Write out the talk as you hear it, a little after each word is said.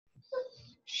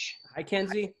Hi,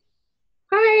 Kenzie.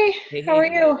 Hi, Hey, how hey, are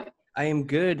hey. you? I am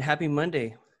good. Happy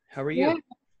Monday. How are Yeah, you?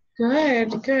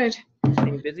 good, good.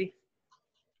 Staying busy?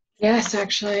 Yes,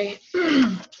 actually.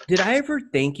 Did I ever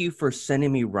thank you for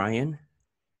sending me Ryan?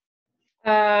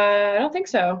 I don't think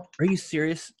so. Are you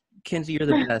serious? Kenzie, you're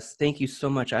the best. Thank you so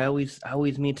much. I always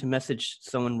mean to message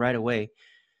someone right away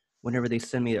whenever they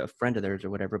send me a friend of theirs or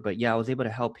whatever. But yeah, I was able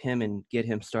to help him and get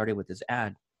him started with his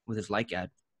ad, with his like ad.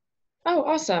 Oh,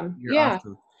 awesome. You're Yeah.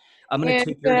 awesome. I'm gonna And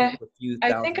take yours up a few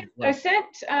I think thousand as I well.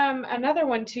 sent another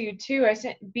one to you too. I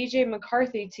sent BJ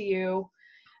McCarthy to you.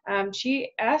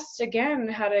 She asked again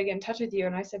how to get in touch with you,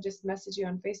 and I said just message you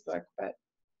on Facebook. But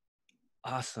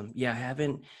Awesome. Yeah, I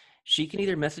haven't. She can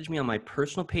either message me on my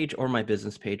personal page or my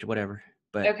business page, whatever.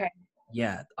 But okay.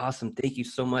 yeah, awesome. Thank you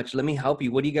so much. Let me help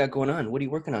you. What do you got going on? What are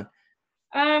you working on?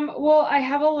 Well, I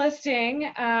have a listing,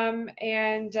 and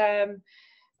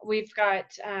we've got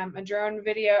a drone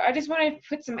video. I just want to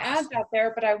put some ads Awesome. out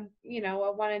there, but I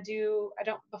want to do, I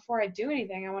don't, before I do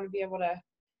anything, I want to be able to do the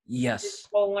Yes.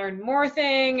 whole learn more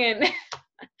thing. And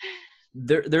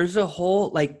There's a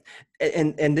whole like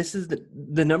and this is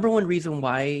the number one reason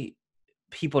why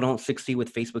people don't succeed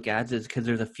with Facebook ads is because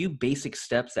there's a few basic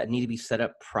steps that need to be set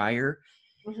up prior.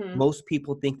 hmm Most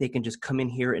people think they can just come in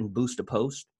here and boost a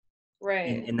post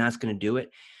right. and that's going to do it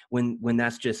when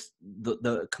that's just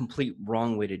the complete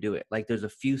wrong way to do it. Like there's a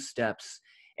few steps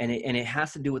and it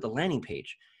has to do with the landing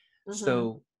page. hmm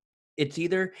So it's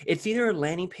either a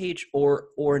landing page or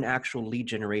an actual lead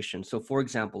generation. So for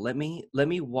example, let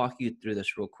me walk you through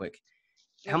this real quick.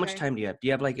 How much Okay. time do you have? Do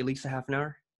you have like at least a half an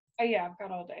hour? Oh yeah, I've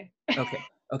got all day. Okay.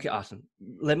 Okay, awesome.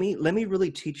 Let me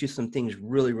really teach you some things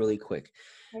really quick.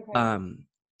 Okay. Um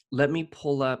let me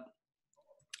pull up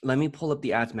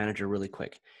the ads manager really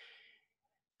quick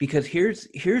because here's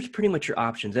pretty much your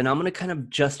options, and I'm going to kind of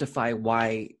justify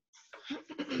why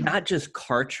not just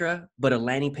Kartra, but a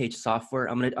landing page software.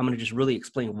 I'm gonna just really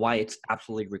explain why it's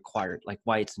absolutely required, like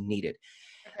why it's needed.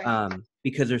 Okay.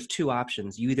 Because there's two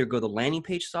options. You either go the landing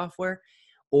page software,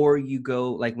 or you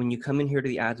go like when you come in here to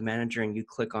the ads manager and you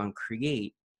click on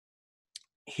create.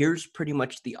 Here's pretty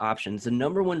much the options. The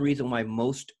number one reason why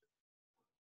most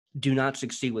do not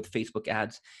succeed with Facebook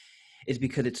ads is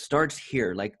because it starts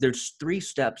here. Like there's 3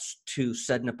 steps to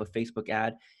setting up a Facebook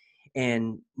ad,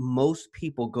 and most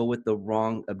people go with the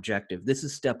wrong objective. This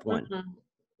is step one. hmm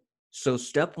So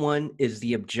step one is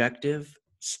the objective.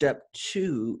 Step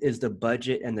two is the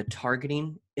budget and the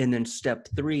targeting. And then step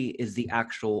three is the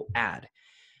actual ad.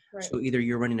 Right. So either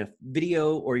you're running a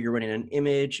video or you're running an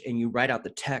image and you write out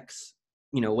the text,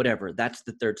 whatever. That's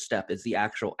the third step is the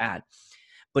actual ad.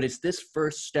 But it's this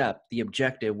first step, the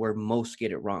objective, where most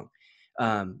get it wrong.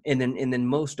 And then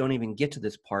most don't even get to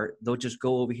this part. They'll just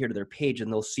go over here to their page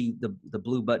and they'll see the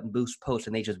blue button boost post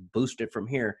and they just boost it from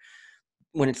here,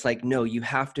 when it's like, no, you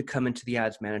have to come into the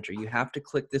ads manager. You have to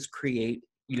click this create.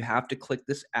 You have to click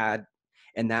this ad,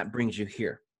 and that brings you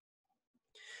here.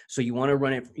 So you want to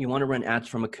run it. You want to run ads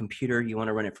from a computer. You want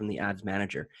to run it from the ads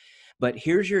manager. But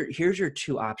here's your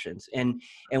two options. And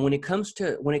when it comes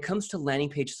to landing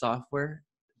page software,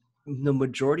 the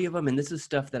majority of them, and this is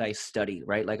stuff that I study,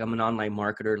 right? Like I'm an online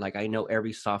marketer. Like I know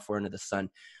every software under the sun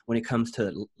when it comes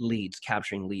to leads,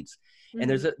 capturing leads. And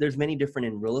hmm there's many different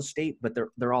in real estate, but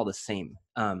they're all the same.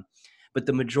 But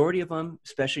the majority of them,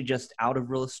 especially just out of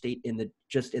real estate in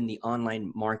the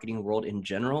online marketing world in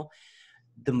general,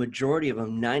 the majority of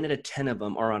them, 9 out of 10 of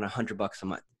them, are on $100 a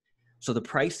month. So the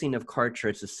pricing of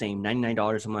Kartra is the same,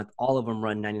 $99 a month. All of them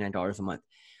run $99 a month.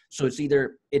 So it's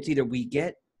either we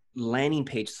get landing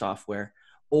page software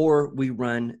or we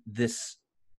run this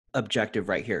objective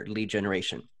right here, lead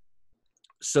generation.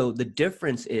 So the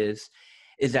difference is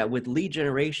that with lead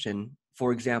generation,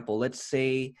 for example, let's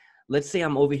say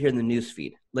I'm over here in the news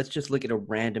feed. Let's just look at a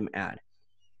random ad.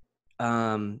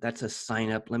 That's a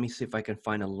sign up. Let me see if I can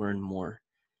find a learn more.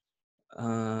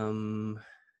 Um,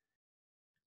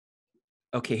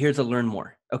 okay, here's a learn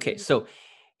more. Okay, so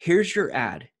here's your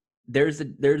ad. There's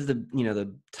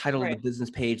the title of the Right. business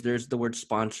page. There's the word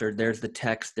sponsored. There's the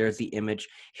text. There's the image.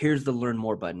 Here's the learn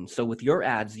more button. So with your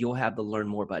ads, you'll have the learn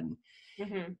more button.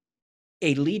 hmm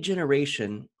A lead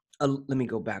generation. Let me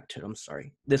go back to it. I'm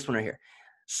sorry. This one right here.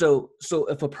 So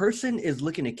if a person is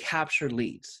looking to capture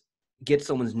leads, get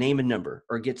someone's name and number,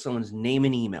 or get someone's name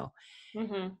and email,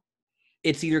 hmm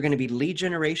it's either going to be lead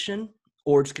generation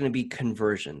or it's going to be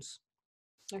conversions.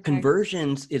 Okay.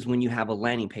 Conversions is when you have a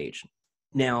landing page.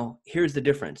 Now, here's the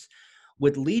difference.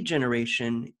 With lead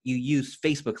generation, you use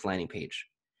Facebook's landing page.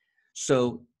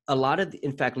 So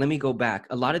in fact, let me go back.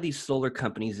 A lot of these solar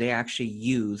companies, they actually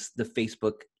use the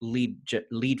Facebook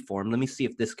lead form. Let me see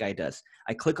if this guy does.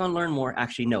 I click on learn more.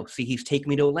 Actually, no. See, he's taking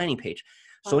me to a landing page.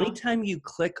 So anytime you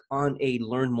click on a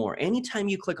learn more, anytime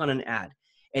you click on an ad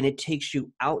and it takes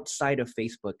you outside of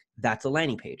Facebook, that's a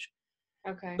landing page.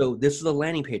 Okay. So this is a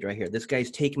landing page right here. This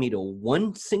guy's taking me to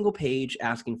one single page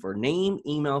asking for name,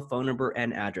 email, phone number,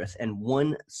 and address, and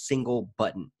one single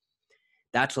button.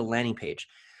 That's a landing page.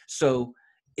 So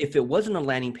if it wasn't a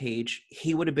landing page,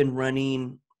 he would have been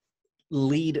running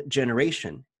lead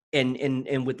generation.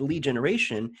 And with lead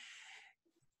generation,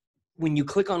 when you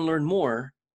click on learn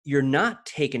more, you're not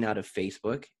taken out of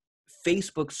Facebook.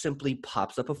 Facebook simply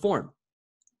pops up a form.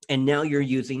 And now you're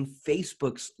using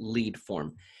Facebook's lead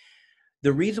form.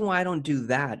 The reason why I don't do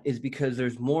that is because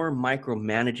there's more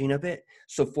micromanaging of it.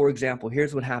 So for example,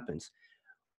 here's what happens.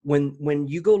 When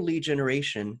you go lead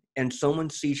generation and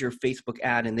someone sees your Facebook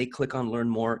ad and they click on learn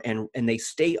more and they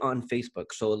stay on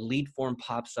Facebook, so a lead form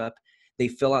pops up, they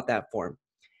fill out that form.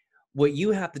 What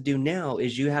you have to do now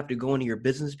is you have to go into your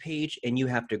business page and you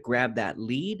have to grab that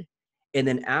lead. And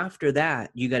then after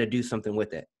that, you got to do something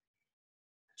with it.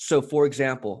 So for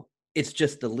example, it's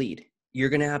just the lead. You're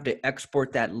going to have to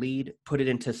export that lead, put it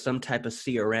into some type of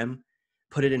CRM,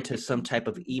 put it into some type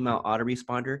of email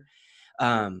autoresponder.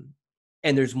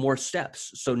 And there's more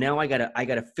steps. So now I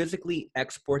gotta physically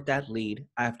export that lead.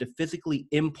 I have to physically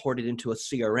import it into a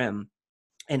CRM.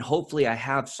 And hopefully I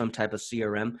have some type of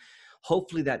CRM.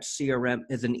 Hopefully that CRM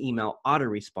is an email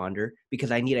autoresponder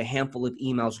because I need a handful of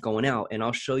emails going out. And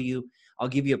I'll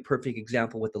give you a perfect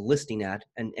example with the listing ad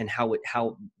and how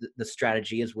the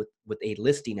strategy is with a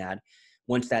listing ad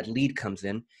once that lead comes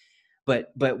in. But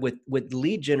with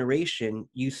lead generation,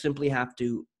 you simply have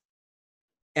to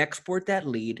export that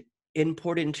lead,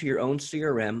 import it into your own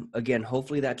CRM. Again,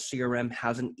 hopefully that CRM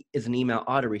is an email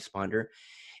autoresponder,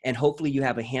 and hopefully you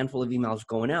have a handful of emails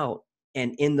going out.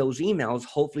 And in those emails,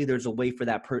 hopefully there's a way for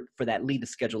that lead to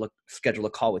schedule a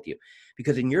call with you,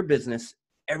 because in your business,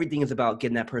 everything is about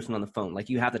getting that person on the phone. Like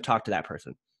you have to talk to that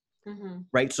person,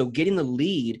 right? So getting the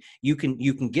lead, you can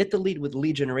get the lead with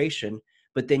lead generation,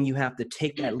 but then you have to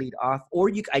take that lead off,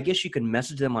 or I guess you can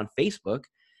message them on Facebook.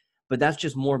 But that's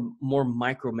just more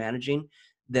micromanaging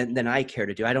than I care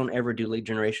to do. I don't ever do lead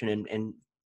generation, and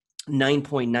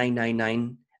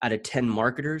 9.999 out of 10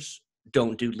 marketers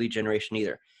don't do lead generation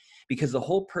either, because the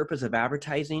whole purpose of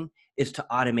advertising is to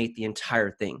automate the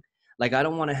entire thing. Like I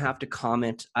don't want to have to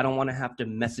comment. I don't want to have to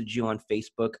message you on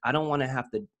Facebook. I don't want to have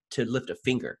to lift a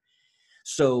finger.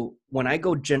 So when I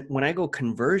go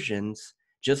conversions,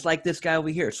 just like this guy over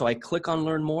here, so I click on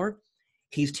learn more,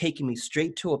 he's taking me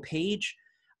straight to a page.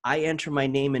 I enter my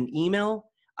name and email.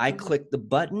 I click the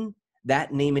button.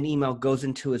 That name and email goes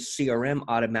into his CRM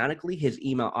automatically, his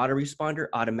email autoresponder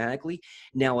automatically.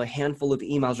 Now a handful of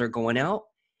emails are going out,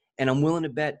 and I'm willing to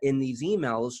bet in these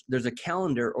emails, there's a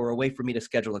calendar or a way for me to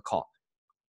schedule a call.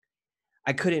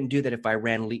 I couldn't do that if I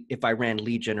ran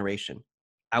lead generation.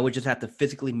 I would just have to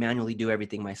physically manually do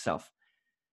everything myself.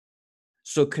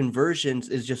 So conversions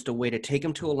is just a way to take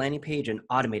them to a landing page and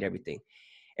automate everything.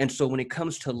 And so when it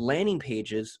comes to landing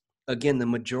pages, again, the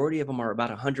majority of them are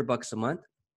about $100 a month.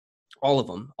 All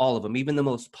of them, even the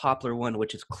most popular one,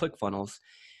 which is ClickFunnels,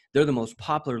 they're the most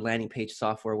popular landing page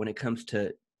software when it comes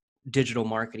to digital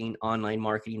marketing, online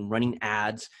marketing, running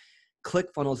ads.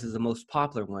 ClickFunnels is the most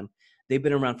popular one. They've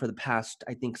been around for the past,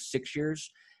 I think, 6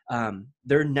 years.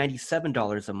 They're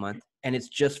 $97 a month, and it's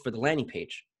just for the landing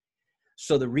page.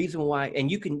 So the reason why,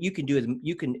 and you can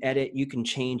edit, you can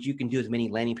change, you can do as many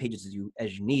landing pages as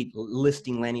you need,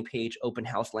 listing landing page, open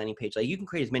house landing page, like you can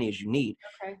create as many as you need,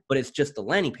 but it's just the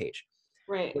landing page.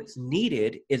 Right. What's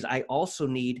needed is I also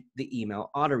need the email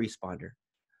autoresponder.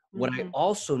 What I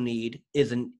also need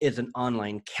is an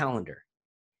online calendar.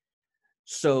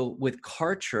 So with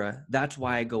Kartra, that's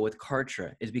why I go with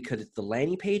Kartra, is because it's the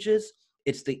landing pages,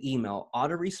 it's the email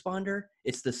autoresponder,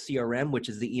 it's the CRM, which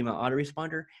is the email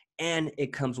autoresponder, and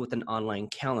it comes with an online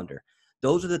calendar.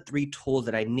 Those are the 3 tools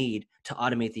that I need to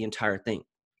automate the entire thing.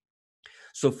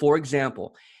 So for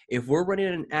example, if we're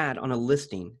running an ad on a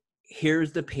listing,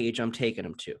 here's the page I'm taking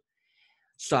them to.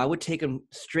 So I would take them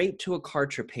straight to a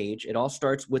Kartra page. It all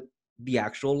starts with the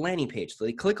actual landing page. So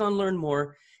they click on learn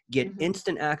more, get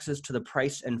instant access to the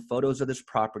price and photos of this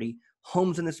property.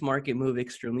 Homes in this market move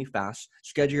extremely fast.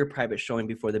 Schedule your private showing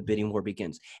before the bidding war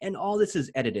begins. And all this is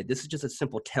edited. This is just a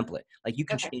simple template. Like you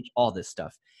can change all this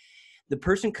stuff. The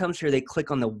person comes here, they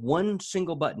click on the one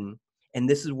single button, and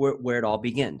this is where it all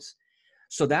begins.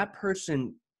 So that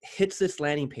person hits this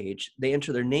landing page, they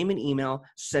enter their name and email,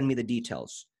 send me the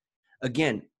details.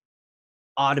 Again,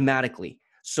 automatically.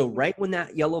 So right when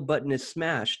that yellow button is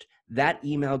smashed, that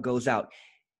email goes out.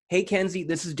 Hey, Kenzie,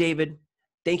 this is David.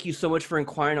 Thank you so much for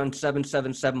inquiring on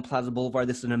 777 Plaza Boulevard.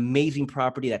 This is an amazing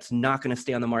property that's not going to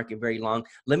stay on the market very long.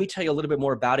 Let me tell you a little bit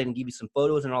more about it and give you some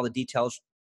photos and all the details.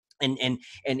 And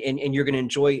you're going to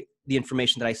enjoy the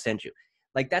information that I send you.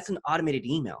 Like, that's an automated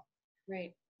email.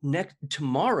 Right.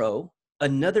 Tomorrow,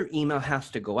 another email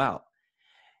has to go out.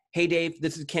 Hey, Dave,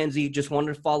 this is Kenzie. Just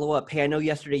wanted to follow up. Hey, I know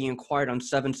yesterday you inquired on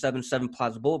 777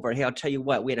 Plaza Boulevard. Hey, I'll tell you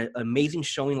what, we had an amazing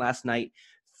showing last night.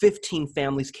 15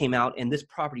 families came out, and this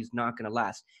property is not going to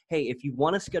last. Hey, if you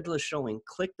want to schedule a showing,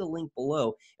 click the link below.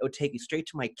 It will take you straight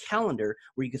to my calendar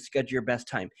where you can schedule your best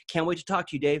time. Can't wait to talk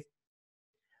to you, Dave.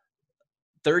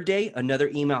 Third day,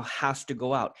 another email has to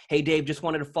go out. Hey, Dave, just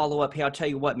wanted to follow up. Hey, I'll tell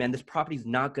you what, man, this property is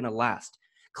not going to last.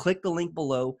 Click the link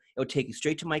below. It'll take you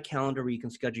straight to my calendar where you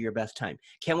can schedule your best time.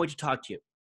 Can't wait to talk to you.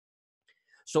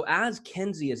 So as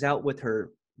Kenzie is out with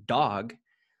her dog,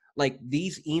 like,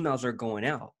 these emails are going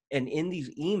out. And in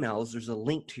these emails, there's a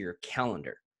link to your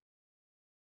calendar.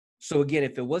 So again,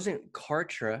 if it wasn't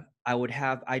Kartra,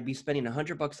 I'd be spending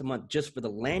 $100 a month just for the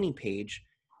landing page,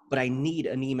 but I need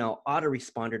an email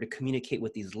autoresponder to communicate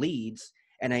with these leads,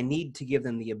 and I need to give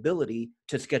them the ability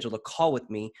to schedule a call with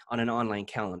me on an online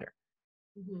calendar.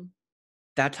 Mm-hmm.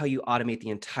 That's how you automate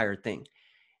the entire thing.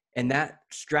 And that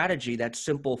strategy, that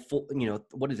simple,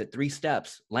 what is it? 3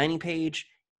 steps: landing page,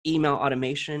 email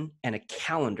automation, and a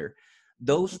calendar.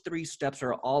 Those 3 steps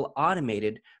are all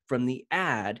automated from the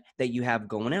ad that you have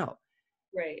going out.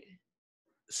 Right.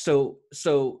 So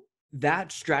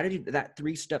that strategy, that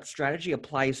 3-step strategy,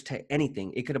 applies to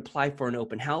anything. It could apply for an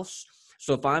open house.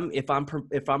 So if I'm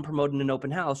promoting an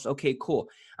open house, okay, cool.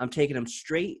 I'm taking them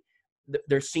straight.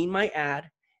 They're seeing my ad.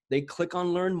 They click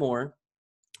on learn more.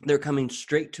 They're coming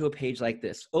straight to a page like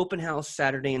this: open house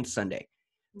Saturday and Sunday,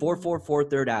 444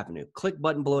 3rd Avenue. Click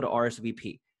button below to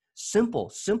RSVP.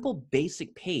 Simple,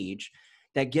 basic page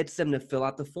that gets them to fill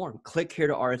out the form. Click here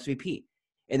to RSVP.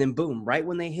 And then boom, right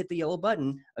when they hit the yellow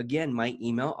button, again, my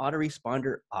email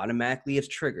autoresponder automatically is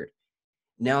triggered.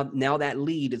 Now that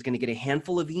lead is going to get a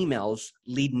handful of emails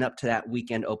leading up to that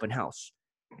weekend open house.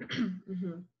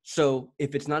 Mm-hmm. So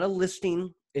if it's not a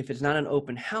listing, if it's not an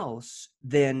open house,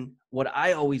 then what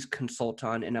I always consult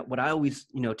on, and what I always,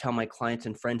 tell my clients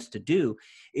and friends to do,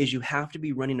 is you have to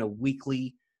be running a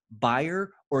weekly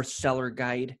buyer or seller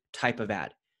guide type of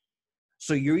ad.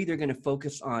 So you're either going to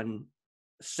focus on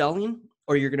selling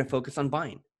or you're going to focus on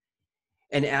buying.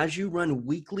 And as you run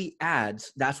weekly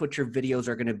ads, that's what your videos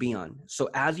are going to be on. So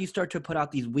as you start to put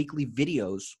out these weekly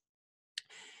videos,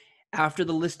 after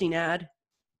the listing ad,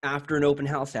 after an open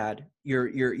house ad,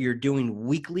 you're doing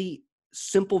weekly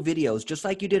simple videos, just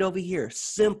like you did over here.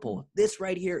 Simple. This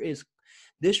right here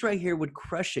would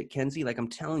crush it, Kenzie. Like, I'm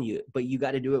telling you, but you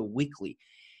got to do it weekly,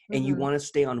 and you want to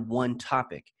stay on one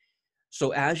topic.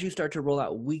 So as you start to roll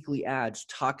out weekly ads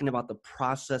talking about the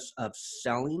process of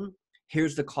selling,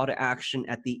 here's the call to action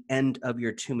at the end of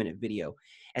your 2-minute video.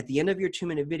 At the end of your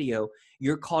 2-minute video,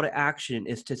 your call to action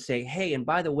is to say, hey, and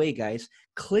by the way, guys,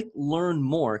 click learn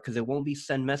more, because it won't be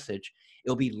send message.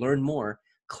 It'll be learn more.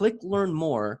 Click learn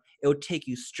more. It'll take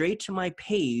you straight to my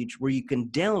page where you can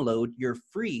download your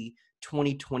free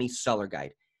 2020 seller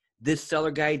guide. This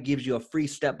seller guide gives you a free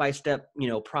step-by-step,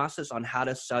 process on how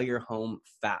to sell your home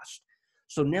fast.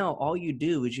 So now all you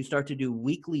do is you start to do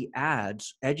weekly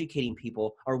ads educating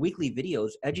people, or weekly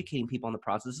videos educating people on the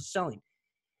process of selling.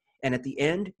 And at the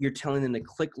end, you're telling them to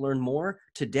click learn more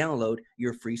to download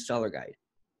your free seller guide.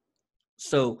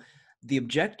 So the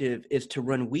objective is to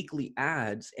run weekly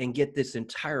ads and get this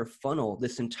entire funnel,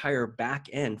 this entire back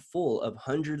end full of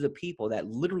hundreds of people that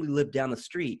literally live down the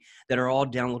street that are all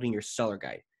downloading your seller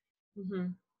guide.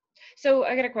 Mm-hmm. So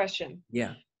I got a question.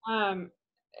 Yeah.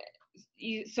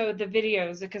 So the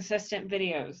videos, the consistent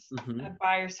videos, Mm-hmm.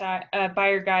 a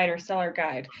buyer guide or seller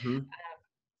guide, Mm-hmm.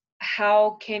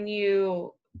 how can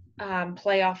you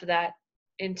play off of that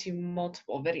into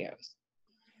multiple videos?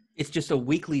 It's just a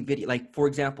weekly video. Like, for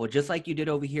example, just like you did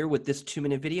over here with this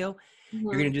 2-minute video,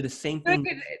 you're going to do the same thing. It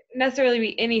could necessarily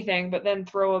be anything, but then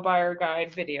throw a buyer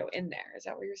guide video in there. Is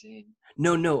that what you're saying?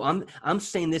 No, I'm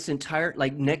saying this entire,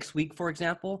 like, next week, for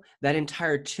example, that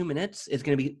entire 2 minutes is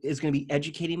going to be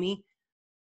educating me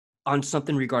on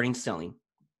something regarding selling.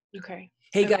 Okay.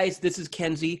 Hey guys, this is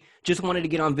Kenzie. Just wanted to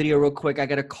get on video real quick. I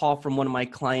got a call from one of my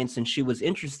clients, and she was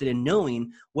interested in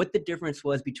knowing what the difference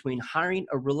was between hiring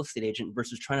a real estate agent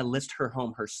versus trying to list her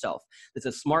home herself. It's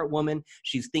a smart woman.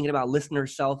 She's thinking about listing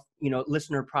herself,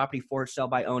 listing her property for sale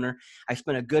by owner. I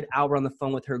spent a good hour on the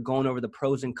phone with her going over the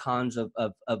pros and cons of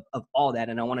all that,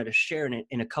 and I wanted to share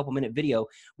in a couple-minute video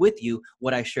with you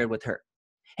what I shared with her.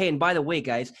 Hey, and by the way,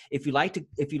 guys, if you like to,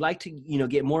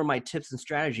 get more of my tips and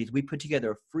strategies, we put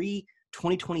together a free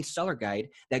 2020 seller guide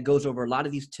that goes over a lot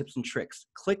of these tips and tricks.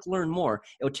 Click learn more.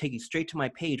 It will take you straight to my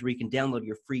page where you can download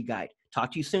your free guide.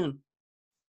 Talk to you soon.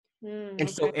 And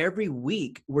so Okay. every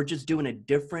week we're just doing a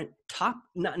different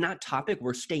not topic.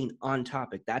 We're staying on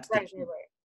topic. That's the Right, key. right,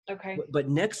 right. Okay. But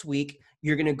next week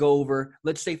you're going to go over,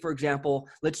 let's say for example,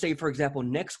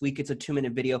 next week it's a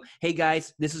 2-minute video. Hey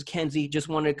guys, this is Kenzie. Just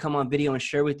wanted to come on video and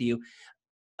share with you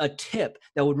a tip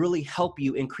that would really help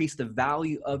you increase the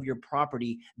value of your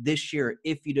property this year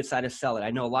if you decide to sell it. I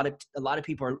know a lot of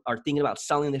people are thinking about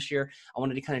selling this year. I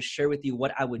wanted to kind of share with you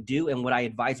what I would do and what I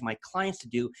advise my clients to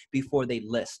do before they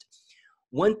list.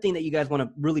 One thing that you guys want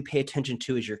to really pay attention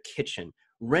to is your kitchen.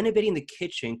 Renovating the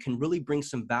kitchen can really bring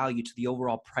some value to the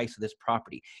overall price of this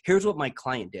property. Here's what my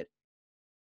client did.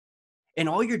 And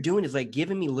all you're doing is like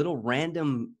giving me little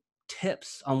random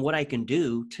tips on what I can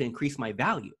do to increase my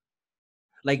value.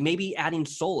 Like maybe adding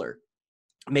solar,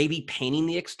 maybe painting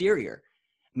the exterior,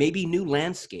 maybe new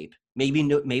landscape, maybe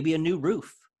a new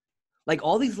roof. Like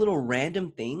all these little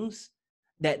random things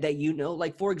that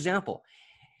like for example,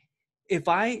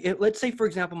 let's say for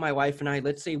example, my wife and I,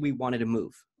 let's say we wanted to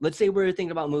move. Let's say we were thinking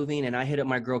about moving and I hit up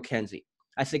my girl Kenzie.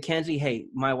 I said, Kenzie, hey,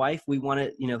 my wife, we want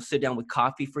to, sit down with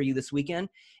coffee for you this weekend.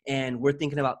 And we're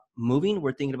thinking about moving.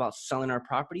 We're thinking about selling our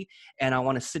property. And I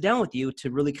want to sit down with you to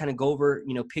really kind of go over,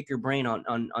 pick your brain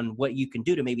on what you can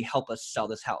do to maybe help us sell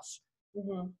this house.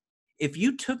 Mm-hmm. If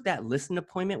you took that listening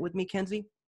appointment with me, Kenzie,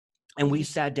 and we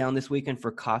sat down this weekend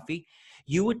for coffee,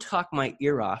 you would talk my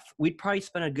ear off. We'd probably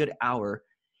spend a good hour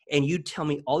and you'd tell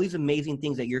me all these amazing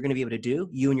things that you're going to be able to do,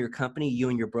 you and your company, you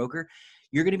and your broker.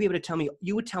 You're going to be able to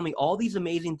you would tell me all these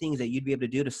amazing things that you'd be able to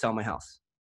do to sell my house.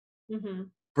 Mm-hmm.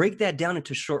 Break that down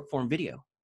into short form video.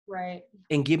 Right.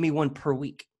 And give me one per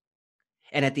week.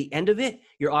 And at the end of it,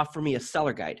 you're offering me a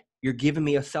seller guide. You're giving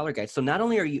me a seller guide. So not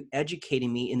only are you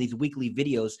educating me in these weekly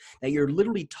videos, that you're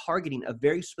literally targeting a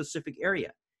very specific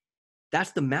area.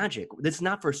 That's the magic. This is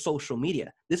not for social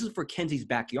media. This is for Kenzie's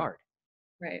backyard.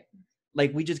 Right.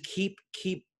 Like we just keep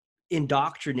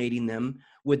indoctrinating them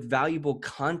with valuable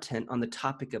content on the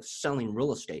topic of selling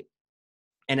real estate.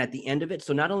 And at the end of it,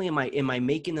 so not only am I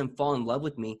making them fall in love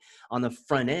with me on the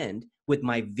front end with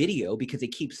my video because they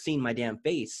keep seeing my damn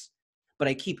face, but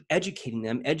I keep educating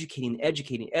them,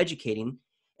 educating,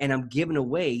 and I'm giving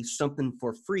away something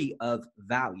for free of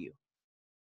value.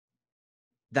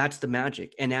 That's the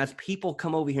magic. And as people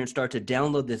come over here and start to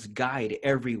download this guide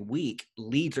every week,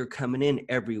 leads are coming in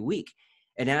every week.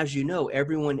 And as you know,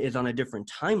 everyone is on a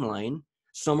different timeline.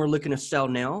 Some are looking to sell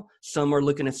now. Some are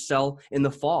looking to sell in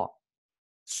the fall.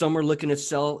 Some are looking to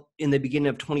sell in the beginning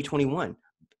of 2021.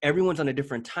 Everyone's on a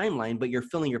different timeline, but you're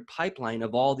filling your pipeline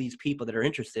of all these people that are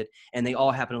interested, and they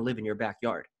all happen to live in your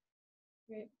backyard.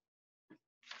 Right.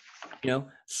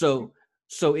 So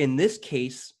in this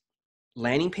case,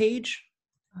 landing page,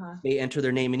 they enter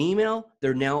their name and email.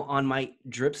 They're now on my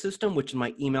drip system, which is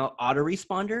my email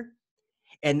autoresponder.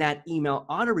 And that email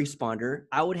autoresponder,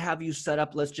 I would have you set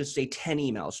up, let's just say 10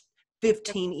 emails,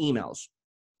 15 emails,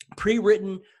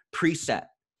 pre-written, preset.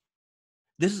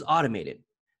 This is automated.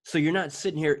 So you're not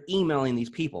sitting here emailing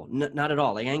these people. Not at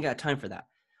all. Like I ain't got time for that.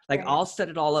 Like Right. I'll set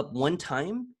it all up one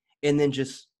time and then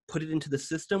just put it into the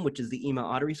system, which is the email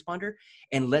autoresponder,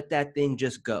 and let that thing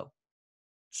just go.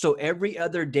 So every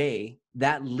other day,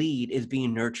 that lead is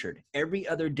being nurtured. Every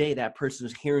other day, that person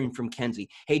is hearing from Kenzie.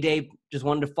 Hey, Dave, just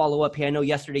wanted to follow up. Hey, I know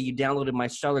yesterday you downloaded my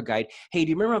seller guide. Hey, do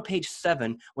you remember on page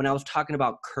 7 when I was talking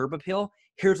about curb appeal?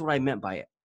 Here's what I meant by it.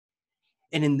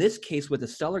 And in this case, with a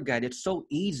seller guide, it's so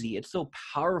easy. It's so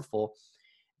powerful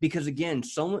because, again,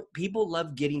 people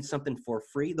love getting something for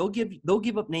free. They'll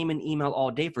give up name and email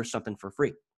all day for something for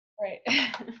free. Right.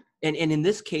 And in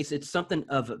this case, it's something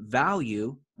of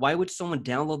value. Why would someone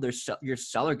download your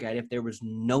seller guide if there was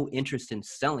no interest in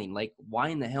selling? Like, why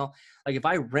in the hell? Like, if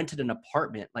I rented an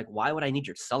apartment, like, why would I need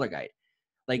your seller guide?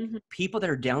 Like, people that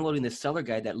are downloading the seller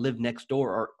guide that live next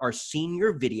door are seeing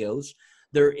your videos.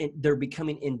 They're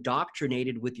becoming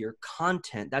indoctrinated with your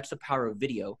content. That's the power of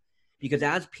video. Because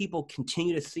as people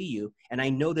continue to see you, and I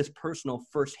know this personal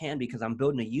firsthand because I'm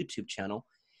building a YouTube channel,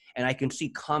 and I can see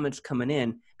comments coming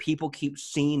in. People keep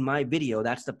seeing my video.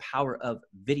 That's the power of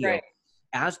video. Right.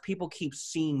 As people keep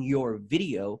seeing your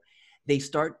video, they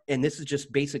start, and this is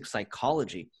just basic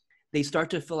psychology, they start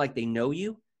to feel like they know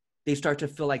you. They start to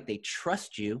feel like they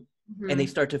trust you, and they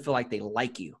start to feel like they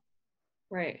like you.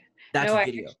 Right. That's No,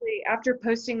 video. actually, after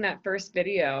posting that first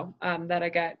video that I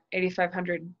got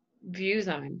 8,500 views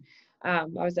on, I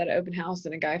was at an open house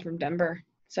and a guy from Denver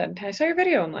said, I saw your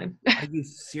video online. Are you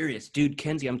serious? Dude,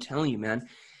 Kenzie, I'm telling you, man,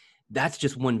 that's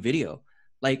just one video.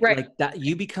 Right. Like that,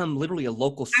 you become literally a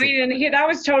local I mean, and that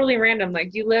was totally random. Like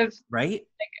you live right?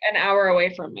 like an hour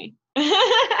away from me.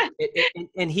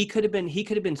 And he could have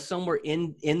been somewhere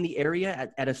in the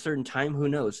area at a certain time, who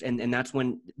knows? And that's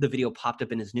when the video popped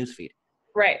up in his newsfeed.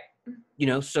 Right.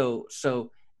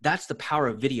 So that's the power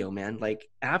of video, man. Like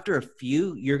after a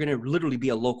few, you're gonna literally be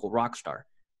a local rock star.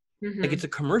 Like it's a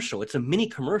commercial, it's a mini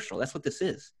commercial. That's what this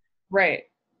is. Right.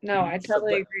 No, I So,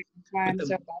 totally agree. That's why but I'm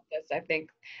so about this. I think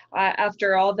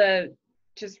after all the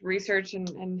just research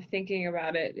and thinking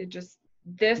about it, this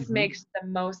Mhm. makes the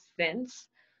most sense.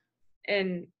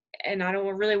 And I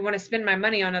don't really want to spend my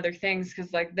money on other things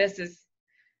because like this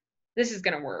is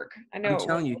gonna work. I I'm know it will.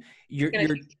 telling you, It's gonna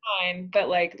you're take time, but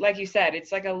like you said,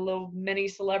 it's like a little mini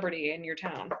celebrity in your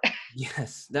town.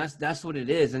 yes, that's what it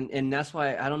is. And that's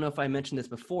why, I don't know if I mentioned this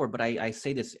before, but I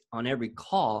say this on every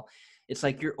call. It's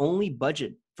like your only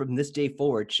budget from this day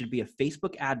forward should be a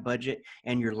Facebook ad budget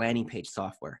and your landing page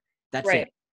software. That's Right.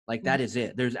 it. Like Mhm. that is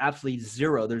it. There's absolutely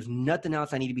zero. There's nothing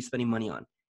else I need to be spending money on.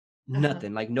 Uh-huh.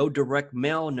 Nothing. Like no direct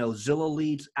mail, no Zillow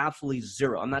leads, absolutely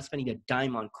zero. I'm not spending a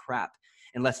dime on crap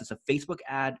unless it's a Facebook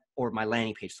ad or my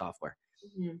landing page software.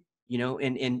 Mhm.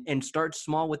 And start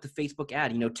small with the Facebook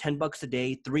ad, $10 a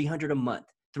day, 300 a month.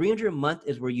 300 a month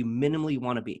is where you minimally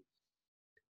want to be.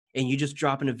 And you just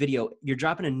drop in a video. You're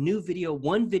dropping a new video,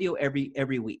 one video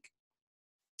every week.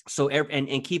 So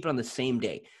and keep it on the same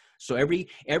day. So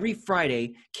every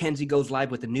Friday, Kenzie goes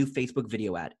live with a new Facebook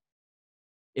video ad.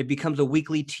 It becomes a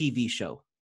weekly TV show.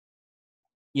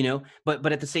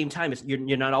 But at the same time,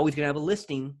 you're not always going to have a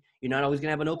listing. You're not always going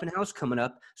to have an open house coming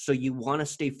up. So you want to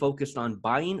stay focused on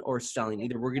buying or selling.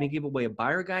 Either we're going to give away a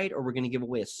buyer guide or we're going to give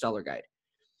away a seller guide.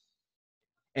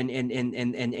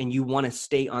 And you want to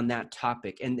stay on that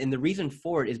topic. And the reason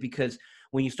for it is because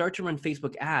when you start to run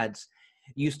Facebook ads,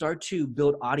 you start to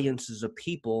build audiences of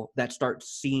people that start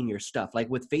seeing your stuff. Like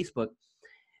with Facebook,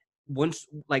 once,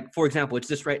 like for example, it's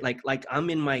this, right? Like I'm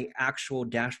in my actual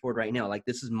dashboard right now. Like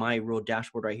this is my real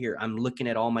dashboard right here. I'm looking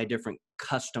at all my different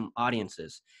custom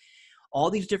audiences. All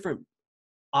these different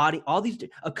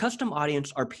a custom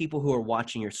audience are people who are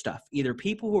watching your stuff, either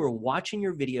people who are watching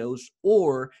your videos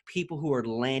or people who are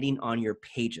landing on your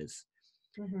pages.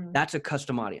 Mhm. That's a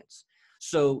custom audience.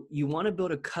 So you want to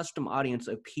build a custom audience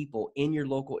of people in your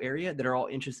local area that are all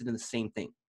interested in the same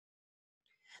thing.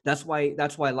 That's why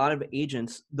a lot of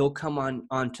agents, they'll come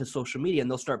onto social media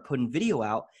and they'll start putting video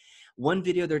out. One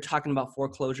video they're talking about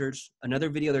foreclosures, another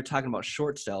video they're talking about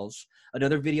short sales,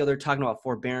 another video they're talking about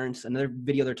forbearance, another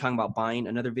video they're talking about buying,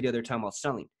 another video they're talking about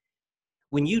selling.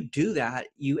 When you do that,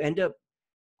 you end up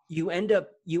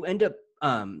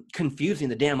confusing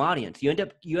the damn audience.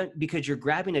 Because you're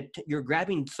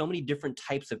grabbing so many different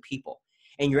types of people,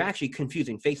 and you're actually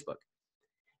confusing Facebook.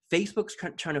 Facebook's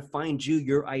trying to find you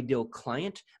your ideal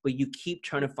client, but you keep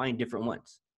trying to find different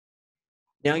ones.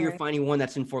 Now you're Right. finding one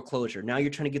that's in foreclosure. Now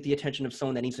you're trying to get the attention of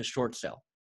someone that needs a short sale.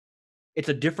 It's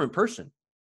a different person,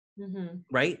 Mhm.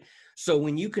 right? So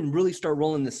when you can really start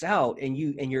rolling this out and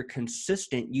you're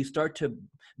consistent, you start to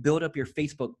build up your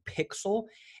Facebook pixel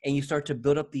and you start to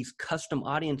build up these custom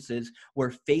audiences where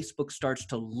Facebook starts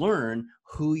to learn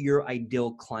who your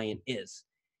ideal client is.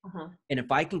 Uh-huh. And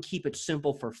if I can keep it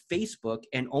simple for Facebook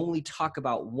and only talk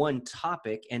about one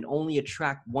topic and only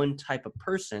attract one type of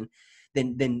person,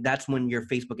 then that's when your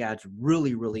Facebook ads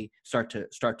really start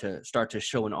to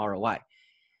show an ROI.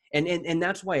 And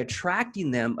that's why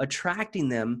attracting them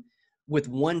with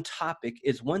one topic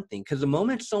is one thing. Because the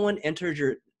moment someone enters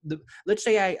let's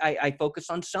say I focus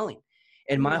on selling,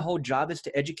 and my Mhm. whole job is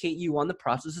to educate you on the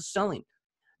process of selling.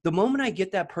 The moment I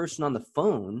get that person on the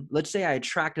phone, let's say I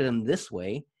attracted them this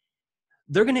way,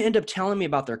 they're going to end up telling me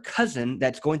about their cousin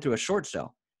that's going through a short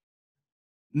sale.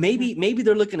 Mhm. Maybe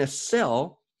they're looking to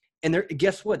sell, and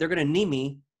guess what? They're going to need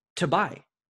me to buy.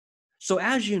 So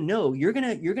as you know, you're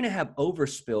gonna have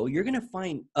overspill. You're gonna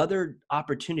find other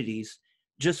opportunities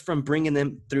just from bringing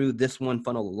them through this one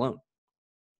funnel alone.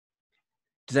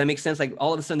 Does that make sense? Like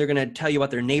all of a sudden they're gonna tell you about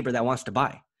their neighbor that wants to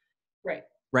buy, Right.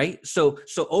 right? So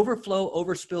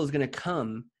overspill is gonna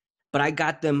come, but I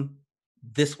got them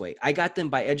this way. I got them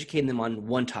by educating them on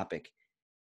one topic,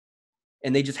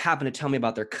 and they just happen to tell me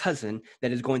about their cousin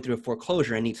that is going through a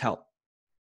foreclosure and needs help.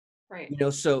 Right.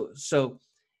 So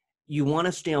you want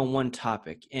to stay on one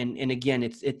topic. And again,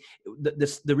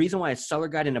 the reason why a seller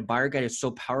guide and a buyer guide is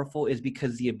so powerful is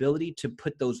because the ability to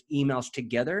put those emails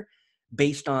together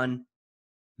based on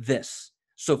this.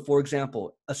 So for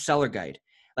example, a seller guide,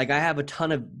 like I have a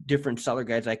ton of different seller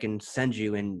guides I can send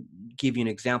you and give you an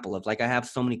example of. Like I have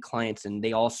so many clients and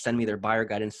they all send me their buyer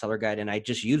guide and seller guide, and I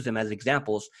just use them as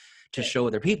examples to Right. show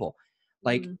other people.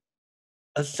 Like Mhm.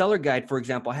 A seller guide, for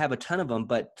example, I have a ton of them,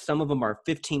 but some of them are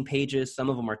 15 pages. Some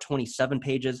of them are 27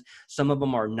 pages. Some of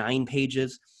them are 9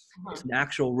 pages. It's Uh-huh. an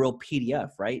actual real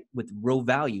PDF, right? With real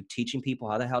value, teaching people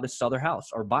how the hell to sell their house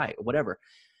or buy it, whatever.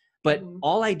 But Mm-hmm.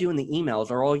 all I do in the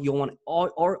emails are all you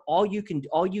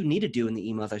need to do in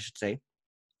the emails, I should say,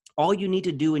 all you need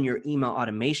to do in your email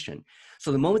automation.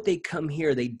 So the moment they come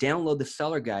here, they download the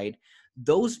seller guide,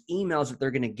 those emails that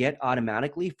they're going to get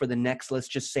automatically for the next, let's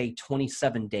just say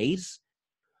 27 days,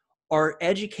 are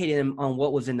educating them on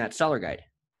what was in that seller guide.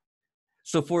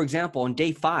 So for example, on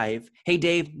day 5, hey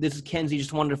Dave, this is Kenzie,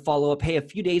 just wanted to follow up. Hey, a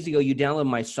few days ago, you downloaded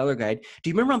my seller guide. Do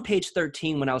you remember on page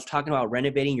 13 when I was talking about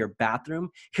renovating your bathroom?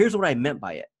 Here's what I meant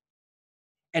by it.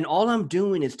 And all I'm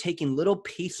doing is taking little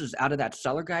pieces out of that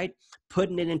seller guide,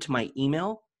 putting it into my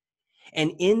email.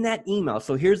 And in that email,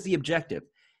 so here's the objective.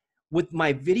 With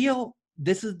my video,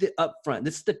 this is the upfront.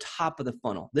 This is the top of the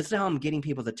funnel. This is how I'm getting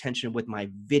people's attention with my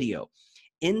video.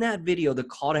 In that video, the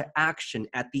call to action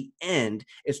at the end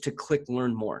is to click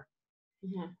learn more.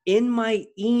 Mm-hmm. In my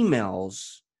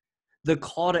emails, the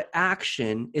call to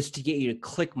action is to get you to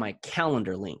click my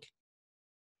calendar link.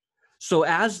 So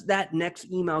as that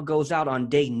next email goes out on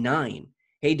day 9,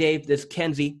 hey Dave, this is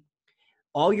Kenzie.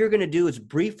 All you're going to do is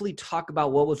briefly talk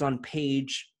about what was on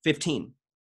page 15.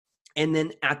 And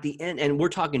then at the end, and we're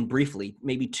talking briefly,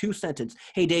 maybe 2 sentences.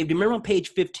 Hey, Dave, do you remember on page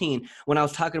 15 when I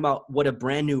was talking about what a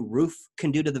brand new roof can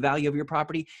do to the value of your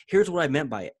property? Here's what I meant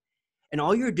by it. And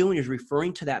all you're doing is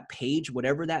referring to that page,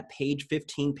 whatever that page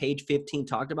 15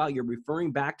 talked about, you're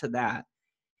referring back to that.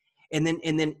 And then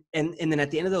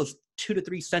at the end of those 2 to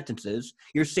 3 sentences,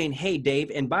 you're saying, hey,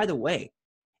 Dave, and by the way,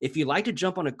 if you'd like to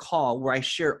jump on a call where I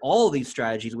share all these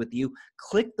strategies with you,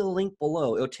 click the link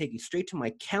below. It'll take you straight to my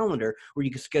calendar where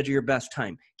you can schedule your best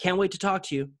time. Can't wait to talk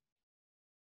to you.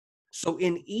 So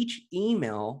in each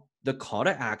email, the call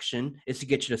to action is to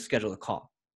get you to schedule a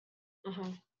call. Uh-huh.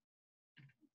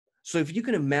 So if you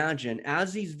can imagine,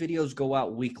 as these videos go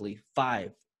out weekly,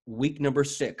 5, week number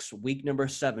 6, week number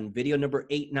 7, video number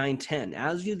 8, 9, 10,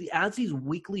 as these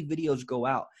weekly videos go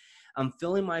out, I'm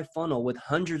filling my funnel with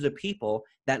hundreds of people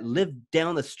that live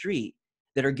down the street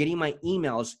that are getting my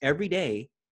emails every day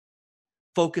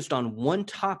focused on one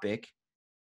topic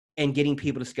and getting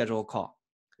people to schedule a call.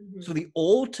 Mm-hmm. So the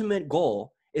ultimate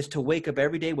goal is to wake up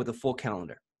every day with a full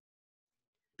calendar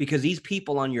because these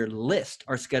people on your list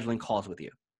are scheduling calls with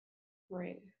you.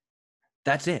 Right.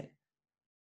 That's it.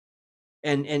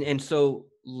 And so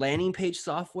landing page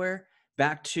software,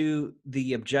 back to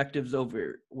the objectives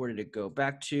over, where did it go?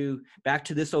 Back to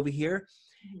this over here,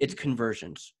 Mm-hmm. it's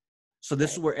conversions. So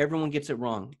this is where everyone gets it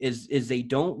wrong, is they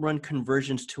don't run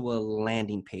conversions to a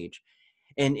landing page.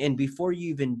 And before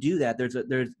you even do that,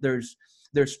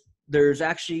 there's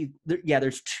actually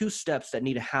 2 steps that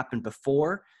need to happen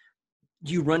before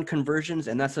you run conversions.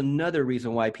 And that's another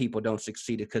reason why people don't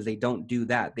succeed, because they don't do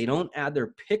that. They don't add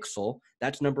their pixel.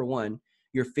 That's number 1.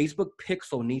 Your Facebook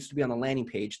pixel needs to be on the landing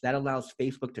page. That allows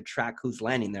Facebook to track who's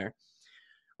landing there,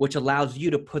 which allows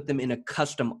you to put them in a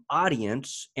custom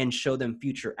audience and show them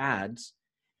future ads.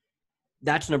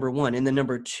 That's number 1. And then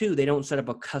number 2, they don't set up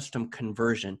a custom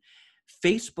conversion.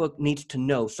 Facebook needs to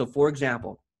know. So for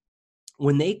example,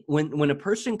 when a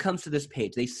person comes to this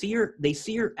page, they see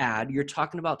your ad, you're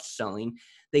talking about selling,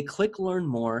 they click learn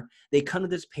more, they come to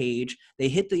this page, they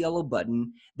hit the yellow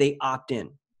button, they opt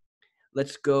in.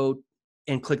 Let's go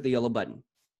and click the yellow button.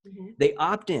 Mm-hmm. They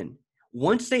opt in.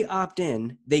 Once they opt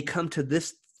in, they come to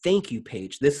this thank you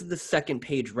page. This is the second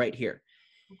page right here.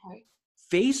 Okay.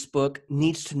 Facebook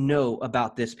needs to know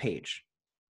about this page.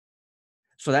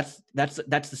 So that's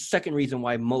the second reason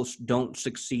why most don't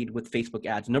succeed with Facebook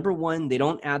ads. Number 1, they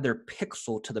don't add their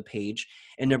pixel to the page.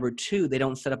 And number 2, they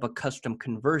don't set up a custom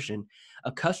conversion.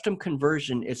 A custom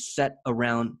conversion is set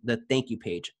around the thank you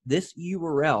page. This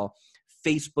URL,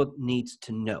 Facebook needs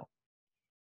to know.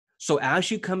 So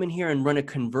as you come in here and run a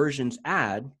conversions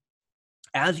ad,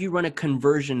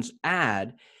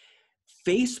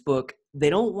 Facebook, they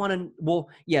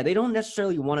don't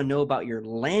necessarily want to know about your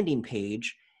landing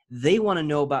page. They want to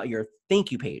know about your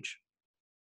thank you page.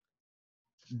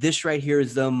 This right here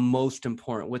is the most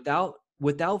important. Without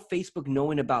Facebook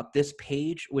knowing about this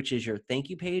page, which is your thank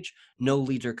you page, no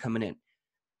leads are coming in.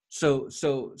 So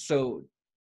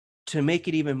to make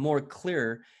it even more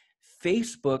clear,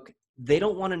 Facebook, they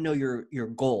don't want to know your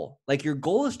goal. Like, your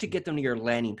goal is to get them to your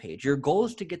landing page. Your goal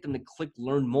is to get them to click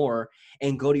learn more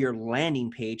and go to your landing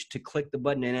page to click the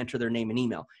button and enter their name and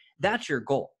email. That's your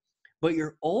goal. But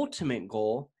your ultimate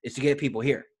goal is to get people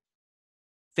here.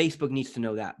 Facebook needs to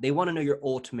know that. They want to know your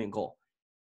ultimate goal.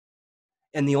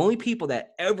 And the only people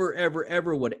that ever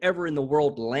would ever in the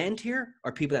world land here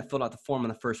are people that filled out the form on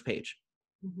the first page.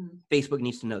 Facebook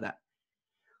needs to know that.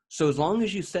 So as long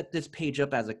as you set this page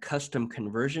up as a custom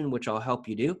conversion, which I'll help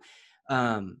you do,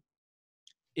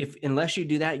 unless you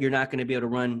do that, you're not going to be able to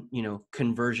run,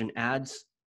 conversion ads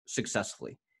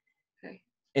successfully. Okay.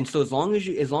 And so as long as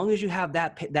you have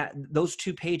those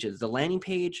two pages, the landing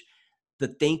page, the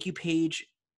thank you page,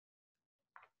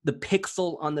 the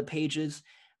pixel on the pages,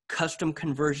 custom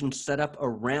conversion set up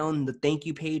around the thank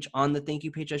you page, on the thank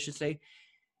you page, I should say,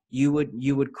 you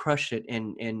would crush it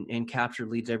and capture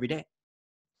leads every day.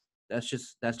 That's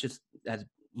just as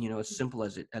as simple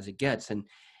as it gets.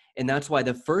 And that's why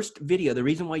the first video, the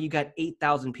reason why you got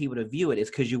 8,000 people to view it is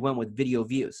because you went with video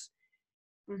views.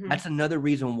 That's another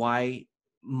reason why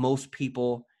most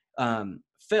people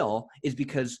fail, is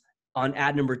because on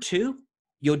ad number 2,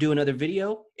 you'll do another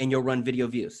video and you'll run video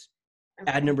views.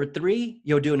 Okay. Ad number 3,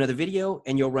 you'll do another video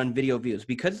and you'll run video views.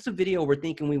 Because it's a video, we're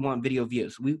thinking we want video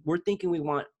views. We're thinking we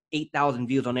want 8,000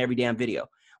 views on every damn video.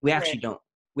 We actually don't.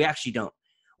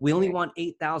 We only want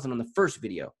 8,000 on the first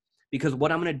video, because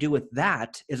what I'm going to do with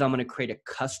that is I'm going to create a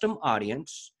custom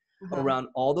audience around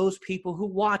all those people who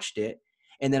watched it.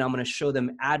 And then I'm going to show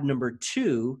them ad number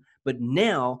 2, but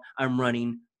now I'm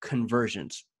running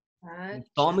conversions. They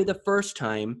saw me the first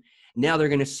time. Now they're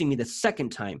going to see me the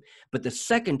second time. But the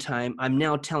second time, I'm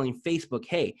now telling Facebook,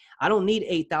 hey, I don't need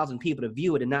 8,000 people to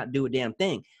view it and not do a damn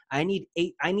thing. I need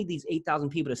these 8,000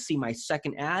 people to see my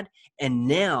second ad and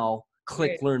now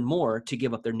click learn more to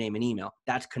give up their name and email.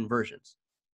 That's conversions.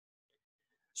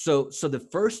 So the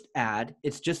first ad,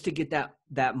 it's just to get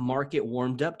that market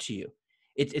warmed up to you.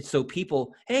 It's so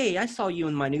people, hey, I saw you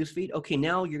in my newsfeed. Okay,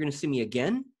 now you're going to see me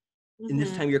again. And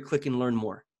this time you're clicking learn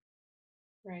more.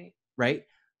 Right.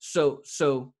 So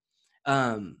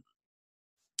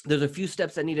there's a few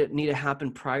steps that need to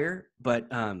happen prior, but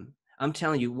I'm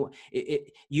telling you,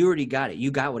 you already got it. You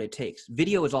got what it takes.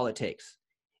 Video is all it takes.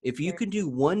 If you can do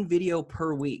one video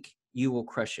per week, you will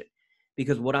crush it.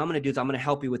 Because what I'm going to do is I'm going to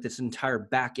help you with this entire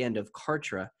back end of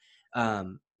Kartra.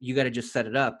 You got to just set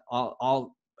it up.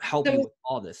 I'll help you with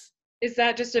all this. Is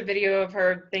that just a video of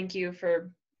her? Thank you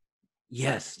for.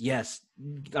 Yes.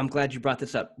 I'm glad you brought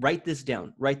this up. Write this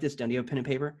down. Do you have a pen and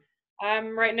paper?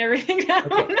 I'm writing everything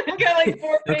down. Okay. I've got like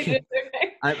 4 pages.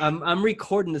 Okay. I'm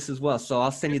recording this as well, so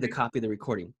I'll send you the copy of the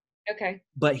recording. Okay.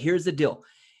 But here's the deal.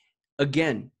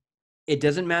 Again, it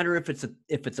doesn't matter if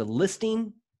it's a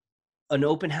listing, an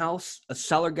open house, a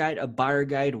seller guide, a buyer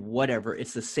guide, whatever.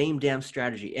 It's the same damn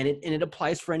strategy. And it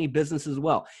applies for any business as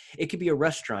well. It could be a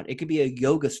restaurant. It could be a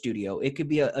yoga studio. It could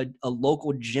be a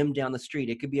local gym down the street.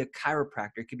 It could be a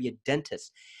chiropractor. It could be a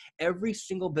dentist. Every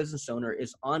single business owner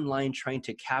is online trying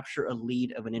to capture a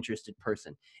lead of an interested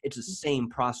person. It's the same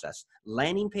process.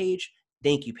 Landing page,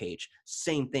 thank you page,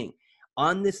 same thing.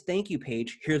 On this thank you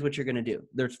page, here's what you're going to do.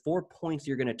 There's 4 points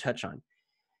you're going to touch on.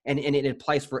 And it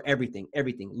applies for everything,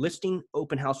 listing,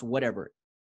 open house, whatever,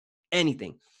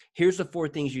 anything. Here's the 4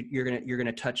 things you're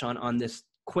gonna touch on this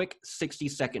quick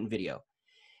 60-second video.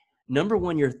 Number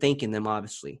 1, you're thanking them,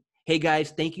 obviously. Hey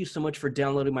guys, thank you so much for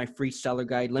downloading my free seller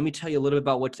guide. Let me tell you a little bit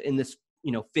about what's in this,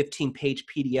 15-page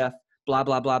PDF, blah,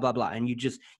 blah, blah, blah, blah. And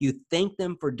you thank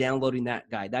them for downloading that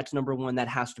guide. That's number 1. That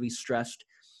has to be stressed.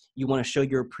 You want to show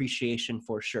your appreciation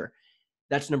for sure.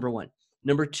 That's number 1.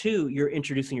 Number 2, you're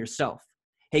introducing yourself.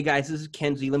 Hey guys, this is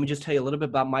Kenzie. Let me just tell you a little bit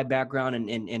about my background and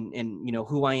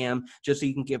who I am, just so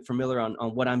you can get familiar on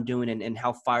what I'm doing and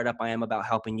how fired up I am about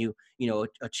helping you,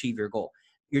 achieve your goal.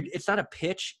 It's not a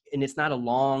pitch and it's not a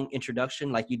long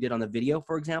introduction like you did on the video,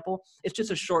 for example. It's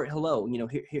just a short hello.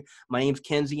 Here, my name's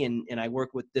Kenzie and I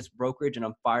work with this brokerage and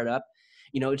I'm fired up.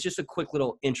 It's just a quick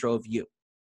little intro of you.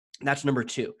 That's number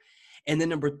 2. And then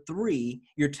number 3,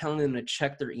 you're telling them to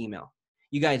check their email.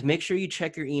 You guys, make sure you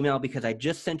check your email, because I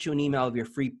just sent you an email of your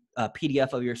free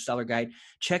PDF of your seller guide.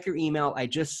 Check your email. I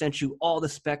just sent you all the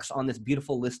specs on this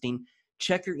beautiful listing.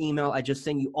 Check your email. I just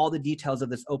sent you all the details of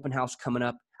this open house coming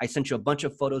up. I sent you a bunch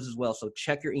of photos as well, so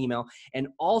check your email. And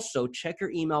also check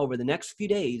your email over the next few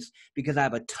days, because I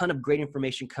have a ton of great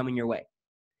information coming your way.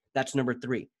 That's number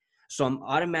 3. So I'm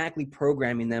automatically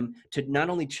programming them to not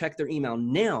only check their email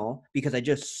now, because I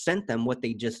just sent them what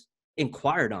they just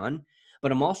inquired on,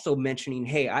 but I'm also mentioning,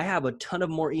 hey, I have a ton of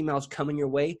more emails coming your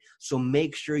way, so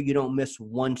make sure you don't miss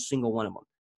one single one of them,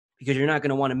 because you're not going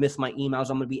to want to miss my emails.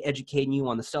 I'm going to be educating you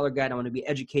on the seller guide. I'm going to be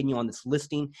educating you on this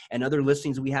listing and other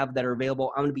listings we have that are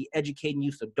available. I'm going to be educating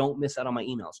you, so don't miss out on my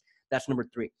emails. That's number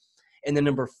 3. And then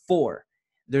number 4,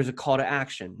 there's a call to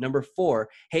action. Number 4,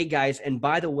 hey guys, and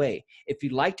by the way, if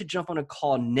you'd like to jump on a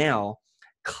call now,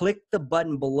 click the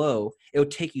button below. It'll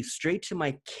take you straight to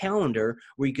my calendar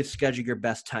where you can schedule your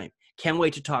best time. Can't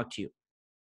wait to talk to you.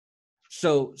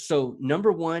 So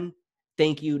number 1,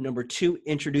 thank you. Number 2,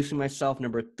 introducing myself.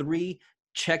 Number 3,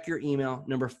 check your email.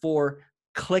 Number 4,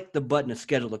 click the button to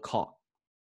schedule a call.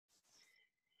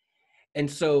 And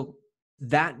so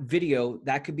that video,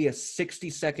 that could be a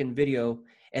 60-second video,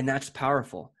 and that's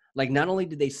powerful. Like, not only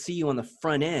did they see you on the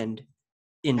front end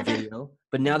in video,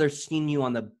 but now they're seeing you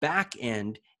on the back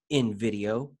end in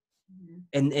video.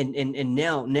 And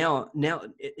now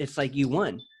it's like you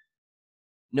won.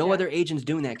 No other agent's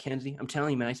doing that, Kenzie. I'm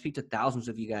telling you, man, I speak to thousands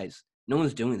of you guys. No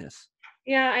one's doing this.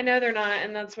 Yeah, I know they're not,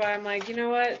 and that's why I'm like, you know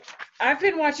what? I've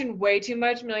been watching way too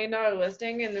much $1 Million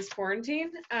Listing in this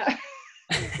quarantine.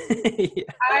 Yeah.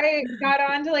 I got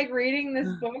on to like reading this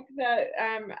book that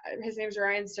his name's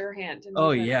Ryan Serhant. And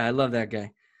Oh yeah, I love that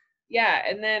guy. yeah,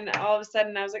 and then all of a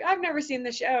sudden I was like, I've never seen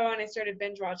the show, and I started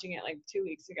binge watching it like 2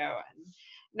 weeks ago, and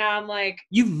now I'm like,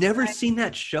 you've never seen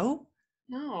that show?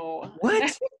 No.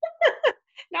 What?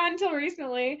 Not until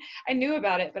recently. I knew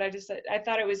about it, but I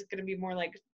thought it was going to be more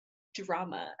like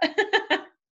drama.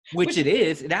 Which it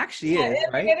is. It actually is,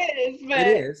 right? It is, but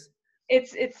it is.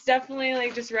 It's definitely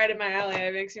like just right in my alley.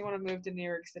 It makes me want to move to New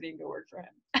York City and go work for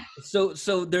him. So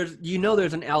there's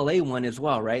there's an LA one as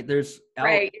well, right? There's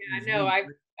right. Yeah, no,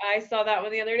 I saw that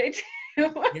one the other day too.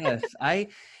 Yes, I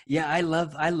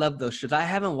love those shows. I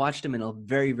haven't watched them in a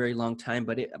very, very long time,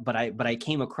 but I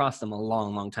came across them a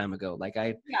long time ago. Like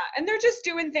yeah, and they're just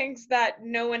doing things that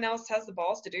no one else has the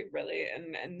balls to do, really,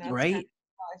 and that's right. Kind of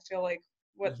how I feel like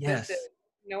what this is.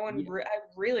 No one. I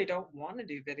really don't want to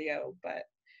do video, but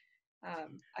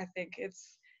I think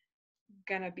it's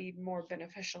gonna be more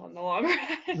beneficial in the long run.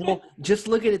 Well, just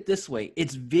look at it this way: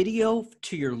 it's video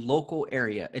to your local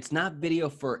area. It's not video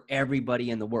for everybody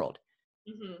in the world.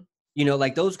 Mm-hmm.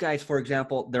 Like those guys, for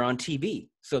example, they're on TV,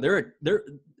 so there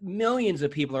millions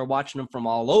of people are watching them from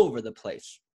all over the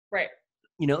place. Right.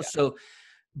 So,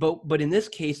 but in this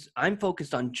case, I'm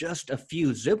focused on just a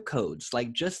few zip codes,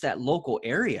 like just that local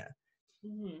area.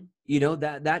 Mm-hmm.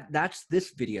 That's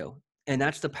this video, and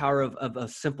that's the power of a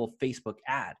simple Facebook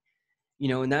ad.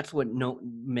 And that's what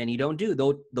many don't do.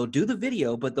 They'll do the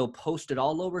video, but they'll post it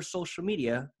all over social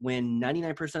media when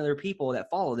 99% of their people that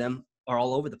follow them are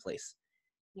all over the place.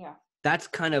 Yeah. That's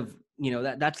kind of,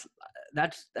 that's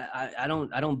I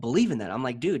don't believe in that. I'm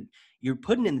like, dude, you're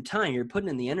putting in the time, you're putting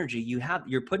in the energy,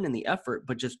 you're putting in the effort,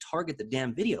 but just target the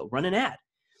damn video, run an ad.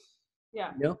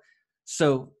 Yeah.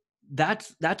 So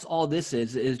that's all this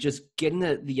is just getting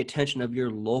the attention of your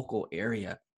local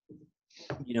area,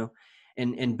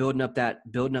 and building up that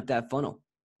funnel.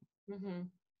 Mm-hmm.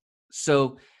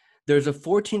 So there's a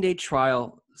 14-day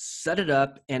trial. Set it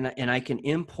up, and I can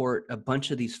import a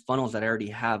bunch of these funnels that I already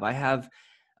have. I have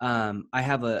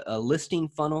a listing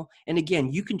funnel, and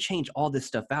again, you can change all this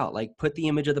stuff out. Like put the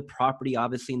image of the property,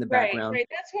 obviously, in the background. Right.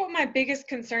 That's what my biggest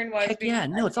concern was. Heck yeah,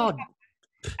 no, it's all.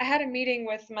 I had a meeting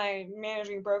with my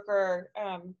managing broker,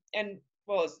 and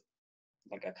well, it's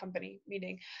like a company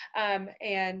meeting,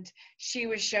 and she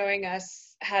was showing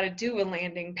us how to do a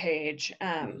landing page,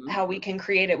 how we can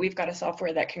create it. We've got a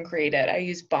software that can create it. I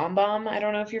use BombBomb. I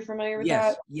don't know if you're familiar with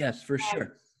that. Yes, for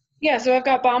sure. Yeah, so I've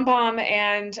got BombBomb,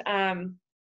 and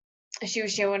she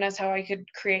was showing us how I could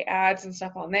create ads and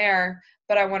stuff on there,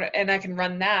 but I can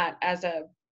run that as a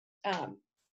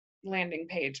landing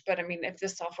page. But I mean, if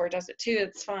this software does it too,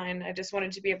 it's fine. I just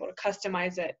wanted to be able to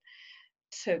customize it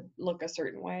to look a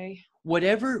certain way.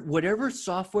 Whatever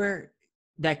software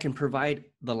that can provide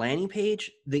the landing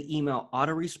page, the email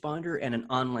autoresponder, and an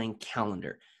online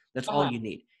calendar. That's all you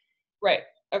need. Right.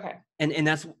 Okay. And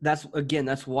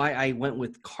that's why I went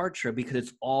with Kartra, because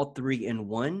it's all 3 in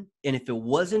 1. And if it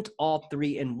wasn't all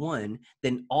 3 in 1,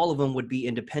 then all of them would be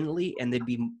independently, and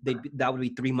that would be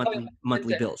 3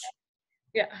 monthly bills.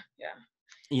 Yeah.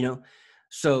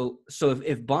 So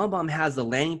if BombBomb has the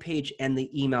landing page and the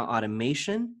email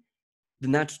automation,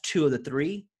 then that's 2 of the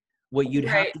 3. What you'd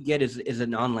have to get is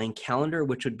an online calendar,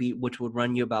 which would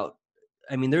run you about.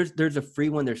 I mean, there's a free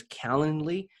one. There's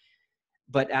Calendly,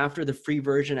 but after the free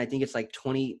version, I think it's like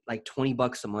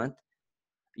 $20 a month.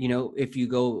 If you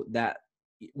go that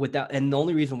without, and the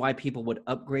only reason why people would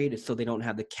upgrade is so they don't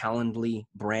have the Calendly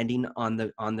branding on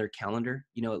their calendar.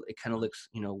 It kind of looks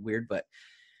weird, but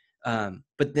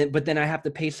then I have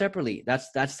to pay separately.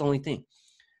 That's the only thing.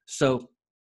 So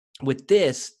with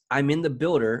this, I'm in the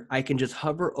builder. I can just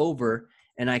hover over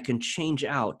and I can change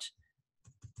out,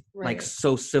 like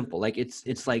so simple. Like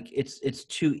it's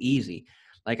too easy.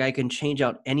 Like I can change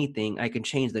out anything. I can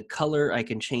change the color. I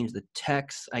can change the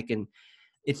text.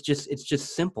 It's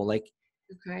just simple. Like,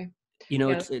 okay.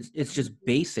 It's just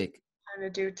basic.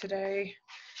 Trying to do today.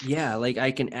 Yeah. Like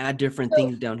I can add different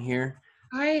things down here.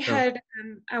 So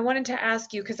I wanted to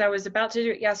ask you because I was about to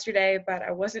do it yesterday, but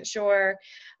I wasn't sure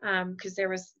because there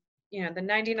was, the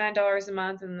 $99 a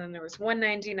month and then there was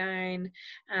 199.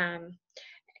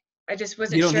 I just you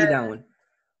wasn't don't sure. need that one.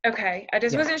 Okay, I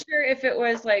just Yeah. wasn't sure if it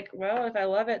was like, well, if I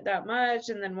love it that much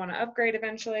and then want to upgrade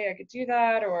eventually, I could do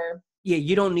that or. Yeah,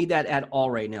 you don't need that at all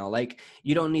right now. Like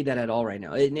you don't need that at all right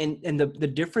now. And the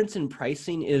difference in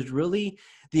pricing is really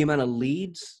the amount of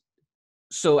leads.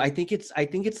 So I think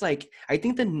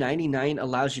the 99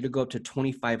 allows you to go up to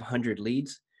 2,500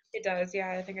 leads. It does,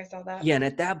 yeah. I think I saw that. Yeah, and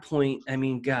at that point, I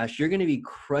mean, gosh, you're going to be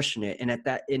crushing it. And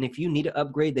if you need to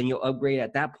upgrade, then you'll upgrade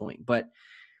at that point. But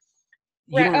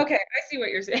you Right. don't, Okay, I see what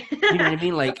you're saying. you know what I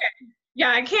mean? Like, Okay.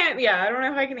 Yeah, I can't. Yeah, I don't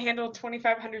know if I can handle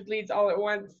 2,500 leads all at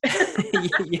once.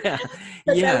 yeah,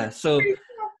 That's yeah. So pretty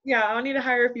tough. Yeah, I'll need to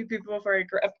hire a few people before I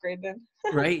upgrade then.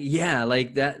 right, yeah,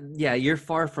 like that. Yeah, you're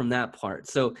far from that part.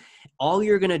 So all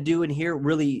you're gonna do in here,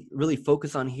 really, really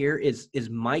focus on here is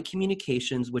my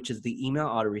communications, which is the email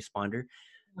autoresponder,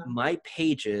 Uh-huh. my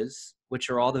pages, which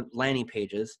are all the landing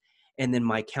pages, and then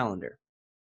my calendar.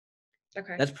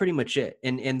 Okay. That's pretty much it.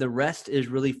 And the rest is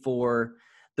really for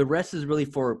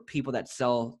people that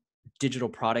sell digital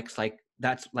products. Like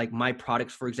that's like my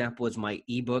products, for example, is my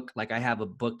ebook. Like I have a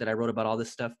book that I wrote about all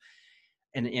this stuff.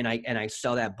 And I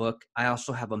sell that book. I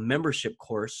also have a membership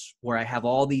course where I have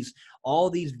all these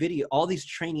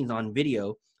trainings on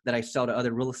video that I sell to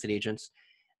other real estate agents.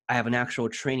 I have an actual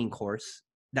training course.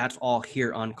 That's all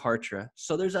here on Kartra.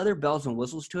 So there's other bells and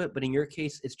whistles to it, but in your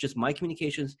case, it's just my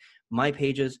communications, my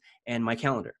pages, and my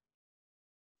calendar.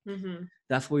 Mm-hmm.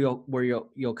 That's where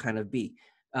you'll kind of be.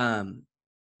 Um,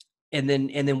 and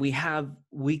then we have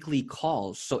weekly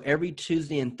calls. So every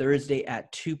Tuesday and Thursday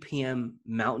at 2 p.m.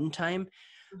 Mountain Time,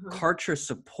 Uh-huh. Kartra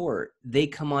support, they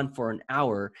come on for an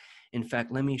hour. In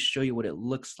fact, let me show you what it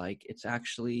looks like. It's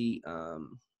actually,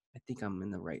 I think I'm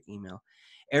in the right email.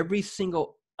 Every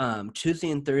single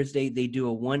Tuesday and Thursday, they do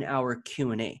a 1 hour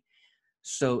Q&A.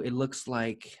 So it looks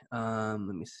like, let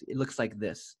me see, it looks like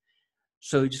this.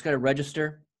 So you just got to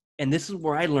register. And this is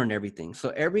where I learned everything.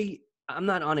 So I'm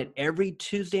not on it every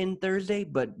Tuesday and Thursday,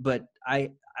 but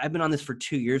I've been on this for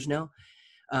 2 years now,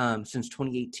 since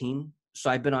 2018. So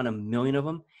I've been on a million of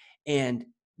them, and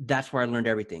that's where I learned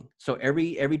everything. So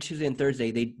every Tuesday and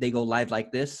Thursday they go live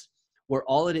like this, where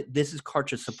all of it. This is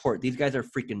Kartra support. These guys are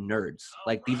freaking nerds.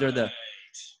 Like these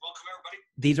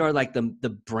are like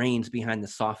the brains behind the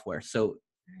software. So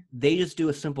they just do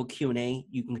a simple Q&A.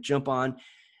 You can jump on.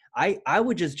 I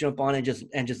would just jump on and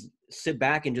just sit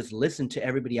back and just listen to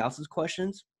everybody else's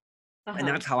questions. And Uh-huh.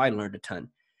 that's how I learned a ton.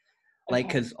 Like,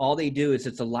 Okay. cause all they do is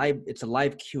it's a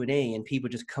live Q&A, and people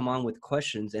just come on with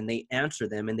questions and they answer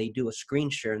them, and they do a screen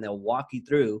share and they'll walk you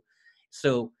through.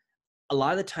 So a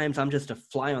lot of the times I'm just a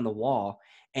fly on the wall,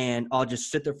 and I'll just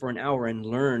sit there for an hour and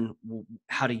learn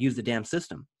how to use the damn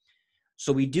system.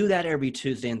 So we do that every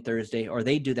Tuesday and Thursday, or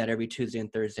they do that every Tuesday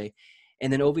and Thursday.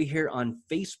 And then over here on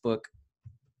Facebook,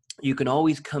 you can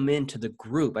always come into the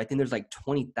group. I think there's like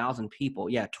 20,000 people.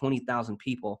 Yeah, 20,000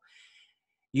 people.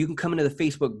 You can come into the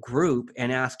Facebook group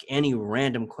and ask any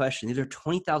random question. These are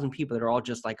 20,000 people that are all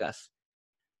just like us,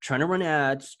 trying to run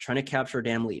ads, trying to capture a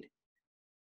damn lead.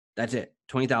 That's it,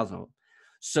 20,000 of them.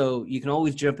 So you can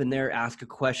always jump in there, ask a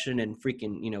question, and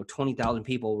freaking, 20,000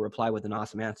 people will reply with an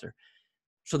awesome answer.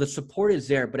 So the support is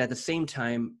there, but at the same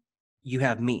time, you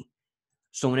have me.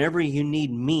 So whenever you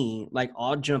need me, like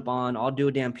I'll jump on, I'll do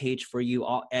a damn page for you,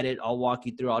 I'll edit, I'll walk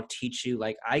you through, I'll teach you.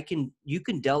 Like you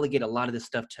can delegate a lot of this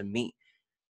stuff to me.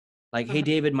 Like, hey, Uh-huh.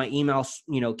 David, my emails,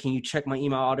 can you check my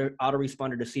email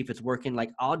autoresponder to see if it's working?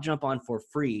 Like, I'll jump on for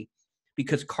free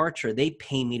because Kartra, they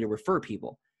pay me to refer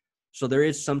people. So there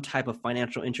is some type of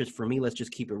financial interest for me. Let's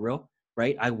just keep it real,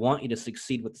 right? I want you to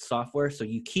succeed with the software, so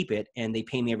you keep it, and they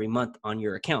pay me every month on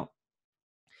your account,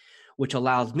 which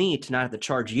allows me to not have to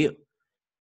charge you.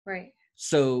 Right.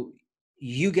 So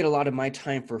you get a lot of my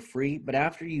time for free, but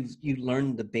after you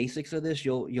learn the basics of this,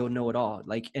 you'll know it all.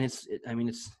 Like, and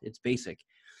it's basic.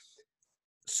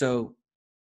 So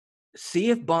see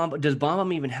if does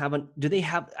BombBomb even have do they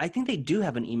have, I think they do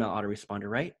have an email autoresponder,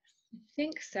 right? I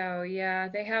think so. Yeah,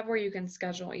 they have where you can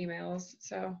schedule emails.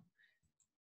 So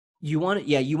You want to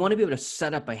be able to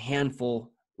set up a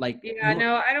handful, like yeah,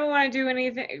 no, I don't want to do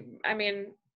anything. I mean,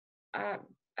 uh,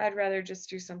 I'd rather just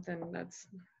do something that's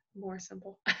more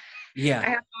simple. I yeah,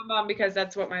 have mom because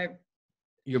that's what my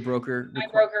your broker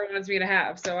broker wants me to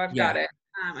have. So I've got yeah, it.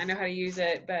 I know how to use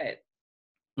it, but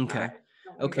I okay, don't want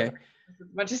to go okay. through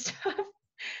a bunch of stuff.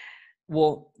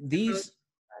 Well, Most these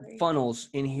body. funnels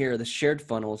in here, the shared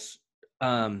funnels,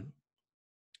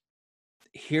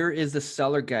 here is the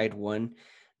seller guide one.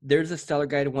 There's a seller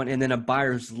guide one, and then a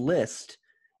buyer's list.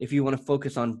 If you want to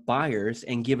focus on buyers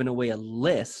and giving away a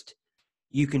list,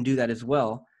 you can do that as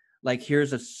well. Like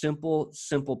here's a simple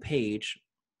page.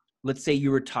 Let's say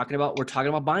we're talking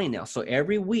about buying now. So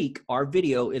every week our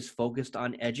video is focused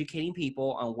on educating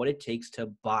people on what it takes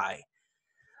to buy.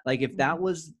 Like if that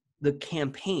was the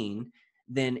campaign,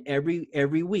 then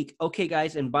every week, okay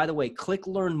guys, and by the way, click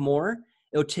learn more.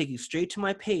 It'll take you straight to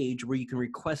my page where you can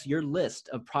request your list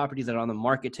of properties that are on the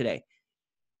market today.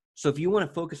 So if you want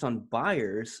to focus on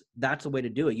buyers, that's a way to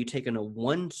do it. You take in a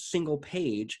one single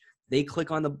page, they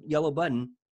click on the yellow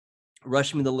button,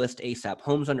 rush me the list ASAP.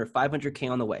 Homes under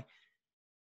 500K on the way.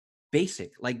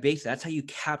 Basic. That's how you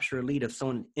capture a lead of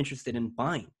someone interested in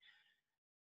buying.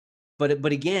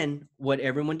 But again, what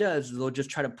everyone does is they'll just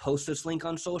try to post this link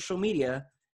on social media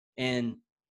and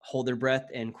hold their breath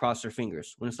and cross their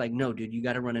fingers. When it's like, no, dude, you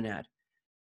got to run an ad.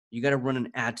 You got to run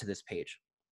an ad to this page.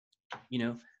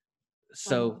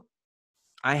 So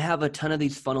I have a ton of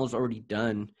these funnels already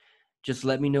done. Just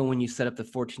let me know when you set up the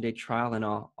 14-day trial and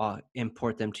I'll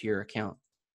import them to your account.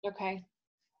 Okay.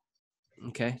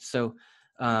 Okay. So,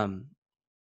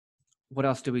 what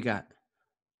else do we got?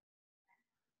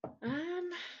 I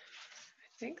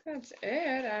think that's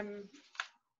it.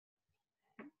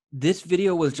 This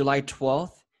video was July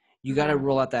 12th. You got to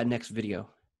roll out that next video.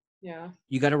 Yeah.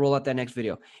 You got to roll out that next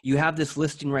video. You have this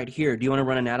listing right here. Do you want to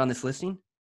run an ad on this listing?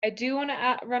 I do want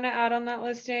to run an ad on that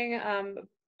listing.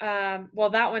 Well,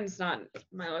 that one's not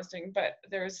my listing, but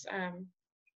there's on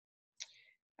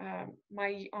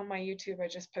my YouTube, I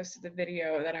just posted the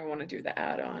video that I want to do the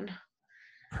ad on.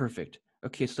 Perfect.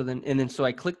 Okay, so so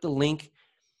I click the link.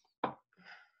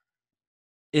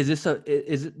 This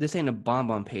ain't a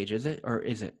BombBomb page, is it? Or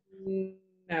is it?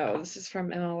 No, this is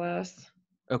from MLS.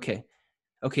 Okay.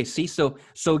 See, so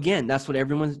again, that's what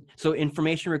so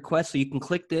information request, so you can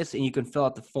click this and you can fill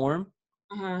out the form.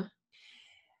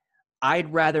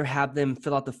 I'd rather have them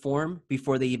fill out the form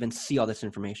before they even see all this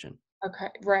information. Okay,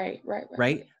 right.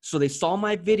 So they saw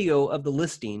my video of the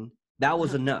listing. That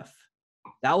was enough.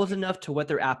 That was enough to whet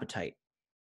their appetite.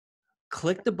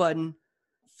 Click the button,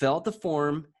 fill out the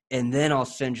form, and then I'll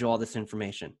send you all this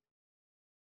information.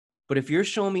 But if you're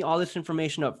showing me all this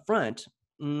information up front,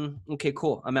 okay,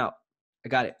 cool, I'm out. I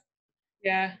got it.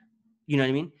 Yeah. You know what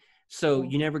I mean? So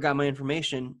you never got my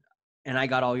information and I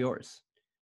got all yours.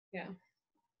 Yeah.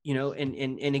 And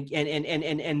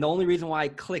the only reason why I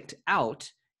clicked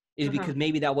out is because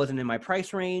maybe that wasn't in my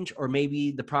price range, or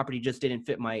maybe the property just didn't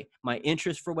fit my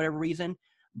interest for whatever reason,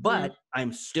 but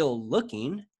I'm still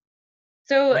looking.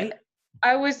 So right?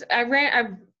 I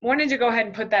wanted to go ahead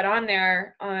and put that on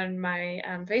there on my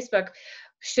Facebook.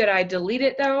 Should I delete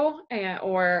it though?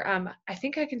 Or I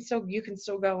think you can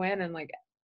still go in and like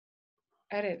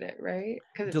edit it, right?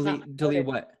 Because delete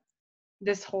what?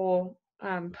 This whole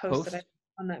post that I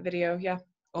on that video. Yeah.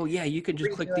 Oh yeah, you can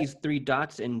just click these three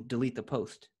dots and delete the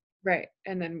post. Right.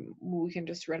 And then we can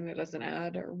just run it as an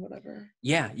ad or whatever.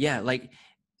 Yeah. Like,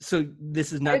 so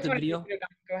this is not the video?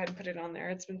 Go ahead and put it on there.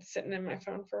 It's been sitting in my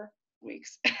phone for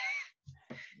weeks.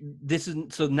 This is,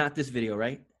 so not this video,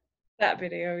 right? That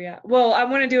video, yeah. Well, I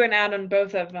want to do an ad on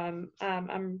both of them.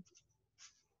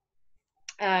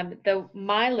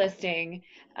 My listing,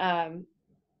 I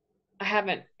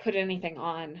haven't put anything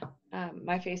on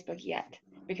my Facebook yet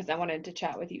because I wanted to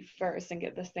chat with you first and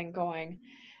get this thing going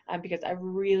because I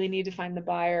really need to find the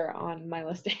buyer on my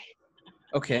listing.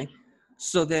 Okay.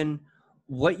 So then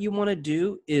what you want to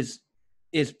do is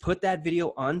put that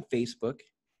video on Facebook,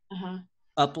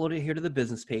 upload it here to the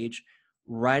business page,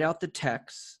 write out the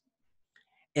text,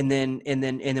 and then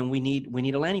we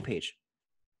need a landing page.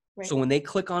 Right. So when they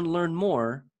click on learn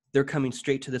more, they're coming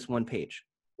straight to this one page.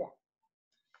 Yeah.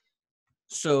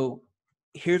 So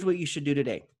here's what you should do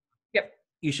today. Yep.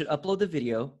 You should upload the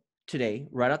video today,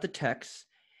 write out the text,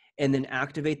 and then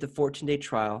activate the 14-day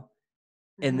trial.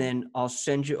 And then I'll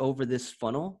send you over this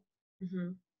funnel.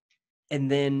 And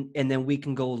then we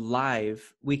can go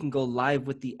live. We can go live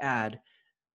with the ad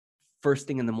first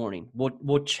thing in the morning.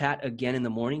 We'll chat again in the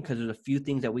morning because there's a few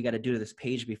things that we got to do to this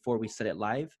page before we set it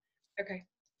live. Okay.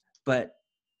 But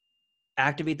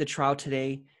activate the trial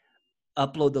today,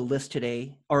 upload the list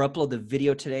today, or upload the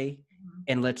video today,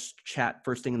 and let's chat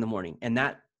first thing in the morning. And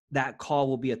that call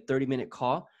will be a 30-minute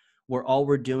call where all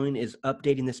we're doing is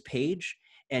updating this page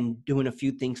and doing a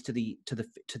few things to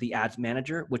the ads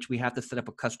manager, which we have to set up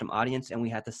a custom audience and we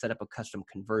have to set up a custom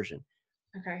conversion.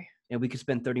 Okay. And we could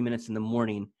spend 30 minutes in the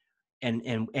morning and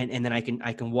then I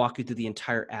can walk you through the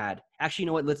entire ad. Actually, you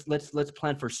know what? Let's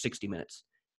plan for 60 minutes.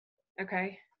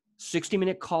 Okay.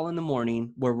 60-minute call in the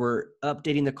morning where we're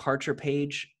updating the Karcher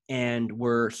page and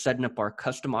we're setting up our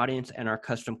custom audience and our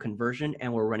custom conversion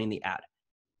and we're running the ad.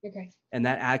 Okay. and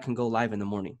that ad can go live in the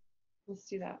morning. Let's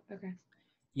do that. Okay.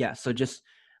 Yeah. So just,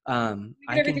 I can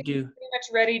Everything do. pretty much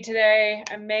ready today.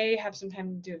 I may have some time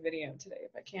to do a video today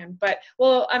if I can, but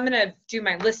well, I'm gonna do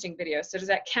my listing video. So does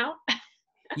that count?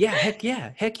 Yeah. Heck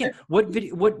yeah. Heck yeah. What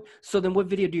video? So then what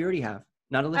video do you already have?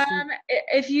 Not a listing?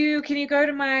 If you can you go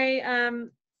to my do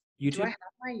I YouTube? have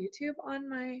my YouTube on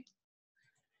my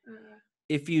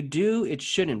If you do, it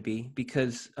shouldn't be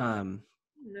because, no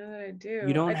that I you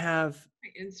do. don't I have, my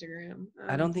Instagram.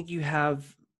 I don't think you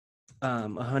have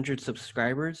 100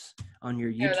 subscribers on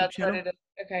your No, YouTube that's what channel. it is.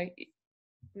 Okay.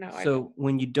 No, I don't. So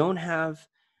when you don't have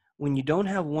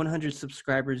 100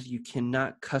 subscribers, you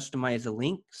cannot customize a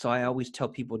link. So I always tell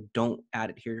people don't add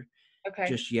it here Okay.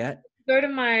 just yet. Go to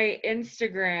my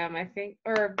Instagram, I think,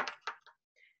 or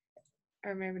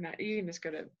maybe not. You can just go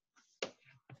to. I'm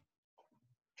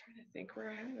trying to think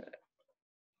where I have it.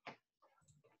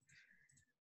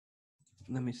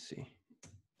 Let me see.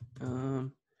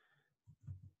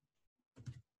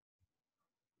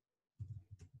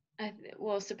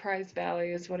 Well, Surprise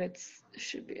Valley is what it's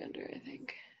should be under, I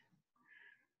think.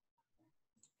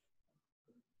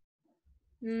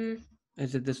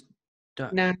 Is it this?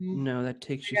 No, No, that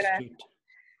takes I you gotta straight.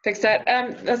 fix that.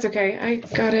 That's okay. I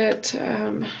got it.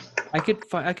 I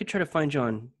could try to find you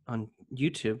on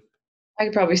YouTube. I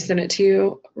could probably send it to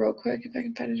you real quick if I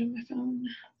can find it on my phone.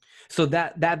 So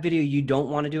that video, you don't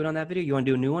want to do it on that video? You want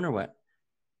to do a new one or what?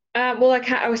 Well,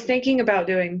 I was thinking about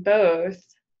doing both,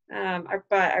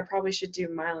 but I probably should do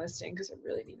my listing because I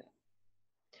really need it.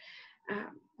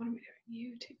 What am I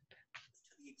doing? YouTube.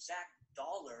 The exact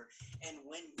dollar, and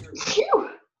when you're. Phew!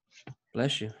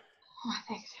 Bless you. Oh,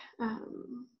 thanks.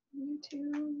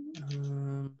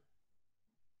 YouTube.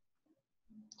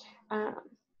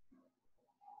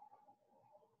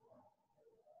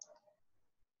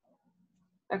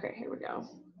 Okay, here we go.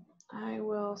 I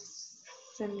will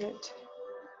send it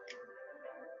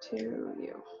to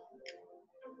you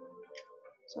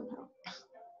somehow.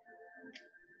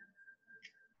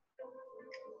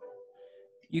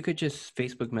 You could just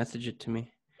Facebook message it to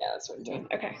me. Yeah, that's what I'm doing.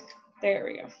 Okay, there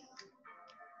we go.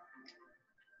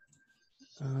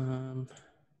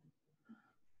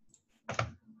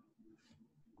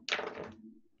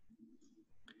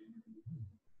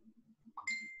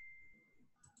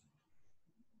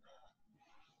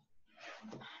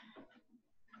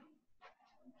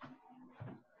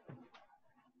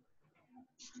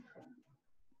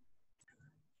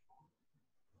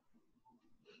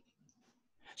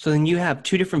 So then you have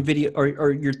two different video,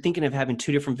 or you're thinking of having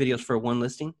two different videos for one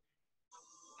listing?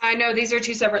 I know these are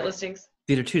two separate listings.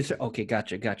 These are two. Okay,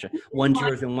 gotcha. One's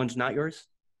yours and one's not yours?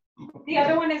 The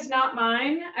other one is not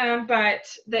mine, but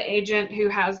the agent who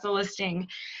has the listing,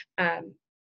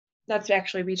 that's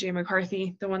actually BJ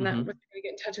McCarthy, the one that was going to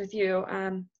get in touch with you.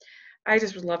 I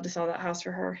just would love to sell that house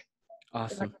for her.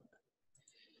 Awesome.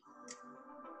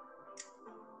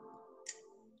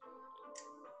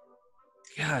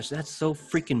 Gosh, that's so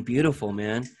freaking beautiful,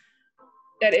 man.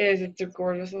 That is. It's a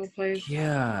gorgeous little place.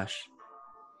 Gosh.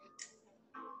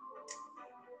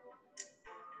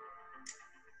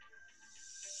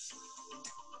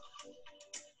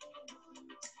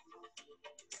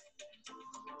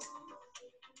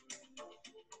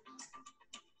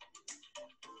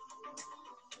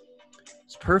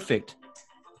 It's perfect.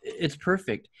 It's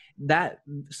perfect.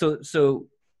 So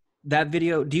that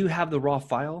video, do you have the raw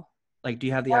file? Like, do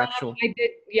you have the actual? I did.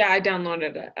 Yeah, I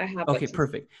downloaded it. I have it. Okay,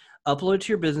 perfect. Upload it to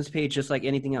your business page just like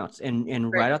anything else,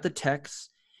 and write out the text.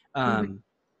 And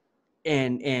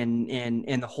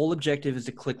the whole objective is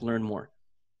to click learn more.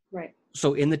 Right.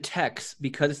 So in the text,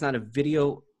 because it's not a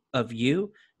video of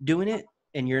you doing it,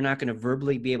 and you're not going to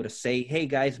verbally be able to say, hey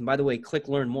guys, and by the way, click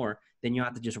learn more, then you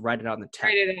have to just write it out in the text.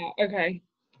 Write it out. Okay.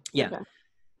 Yeah.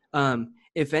 Okay.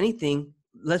 If anything,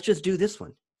 let's just do this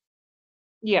one.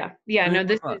 Yeah. No,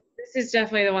 this is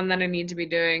definitely the one that I need to be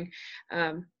doing.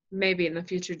 Maybe in the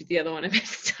future do the other one if it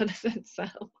still doesn't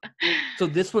sell. So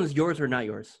this one's yours or not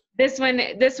yours? This one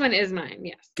is mine.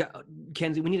 Yes.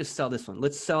 Kenzie, we need to sell this one.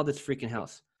 Let's sell this freaking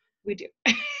house. We do.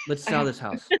 Let's sell this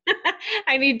house.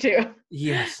 I need to.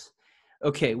 Yes.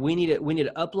 Okay. We need to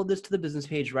upload this to the business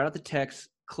page, write out the text,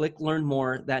 click learn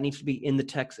more. That needs to be in the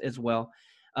text as well.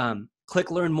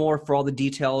 Click learn more for all the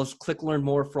details, click learn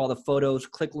more for all the photos,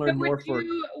 click learn more for.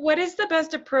 What is the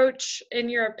best approach in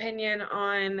your opinion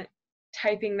on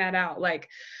typing that out? Like,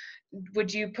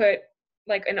 would you put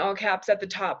like in all caps at the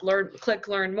top, click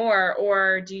learn more,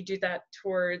 or do you do that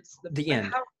towards the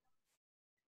end?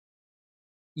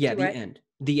 Yeah, the end.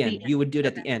 The end. You would do it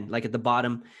at the end, like at the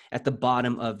bottom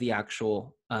of the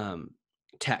actual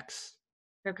text.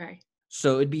 Okay.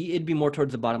 So it'd be more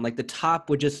towards the bottom. Like the top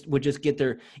would just get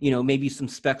their, maybe some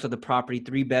specs of the property,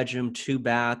 3-bedroom,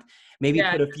 2-bath, maybe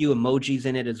Yeah. put a few emojis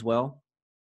in it as well.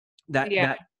 That Yeah.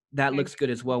 that that looks good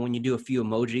as well when you do a few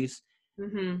emojis.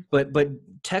 Mm-hmm. But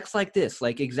text like this,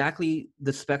 like exactly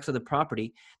the specs of the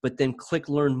property, but then click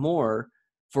learn more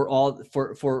for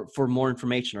more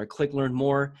information, or click learn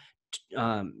more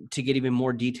to get even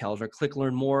more details, or click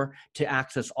learn more to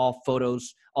access all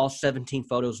photos, all 17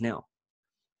 photos now.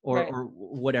 Right. Or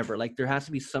whatever. Like there has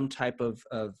to be some type of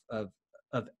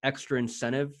extra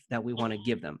incentive that we want to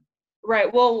give them.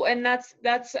 Right. Well, and that's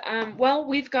well,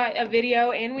 we've got a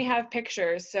video and we have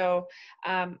pictures, so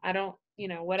I don't,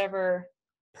 whatever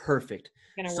Perfect.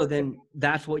 gonna So work with. then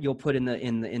that's what you'll put in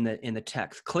the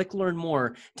text. Click learn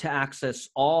more to access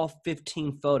all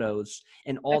 15 photos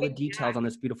and all the Okay. details on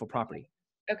this beautiful property.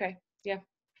 Okay. Yeah.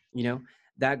 You know,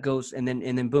 that goes, and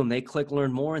then boom, they click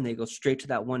learn more and they go straight to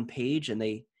that one page, and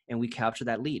we capture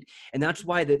that lead. And that's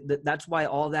why that's why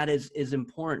all that is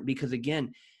important, because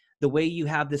again, the way you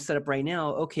have this set up right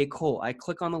now, okay, cool. I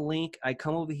click on the link, I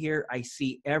come over here, I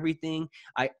see everything,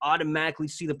 I automatically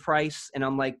see the price, and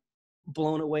I'm like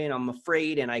blown away, and I'm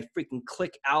afraid, and I freaking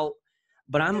click out.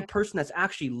 But I'm a Yeah. person that's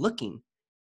actually looking.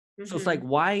 So it's like, Mm-hmm.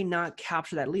 why not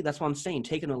capture that lead? That's what I'm saying.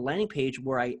 Taking a landing page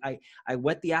where I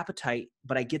whet the appetite,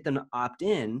 but I get them to opt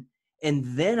in, and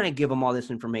then I give them all this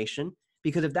information.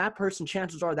 Because if that person,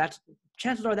 chances are that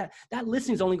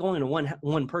listing is only going to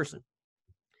one person.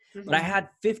 But I Mm-hmm. had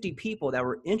 50 people that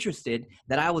were interested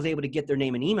that I was able to get their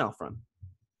name and email from.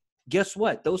 Guess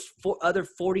what? Those other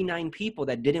 49 people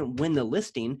that didn't win the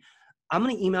listing, I'm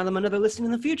going to email them another listing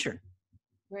in the future.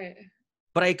 Right.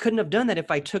 But I couldn't have done that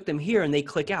if I took them here and they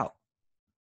click out.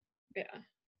 Yeah.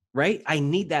 Right? I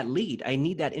need that lead. I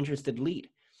need that interested lead.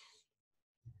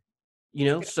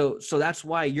 Yeah. So that's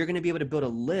why you're going to be able to build a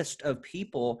list of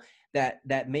people that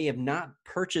may have not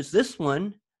purchased this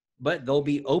one, but they'll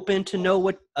be open to know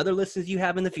what other listings you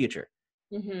have in the future.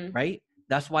 Mm-hmm. Right?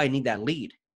 That's why I need that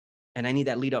lead, and I need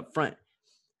that lead up front.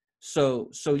 So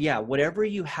yeah, whatever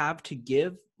you have to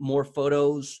give, more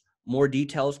photos, more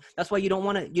details. That's why you don't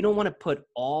want to put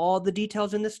all the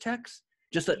details in this text.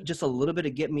 Just a little bit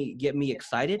to get me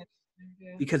excited,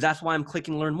 Yeah. because that's why I'm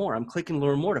clicking learn more. I'm clicking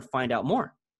learn more to find out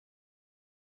more.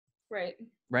 Right.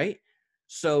 Right?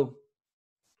 So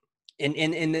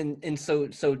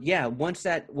so yeah, once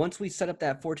we set up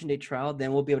that 14-day trial,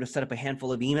 then we'll be able to set up a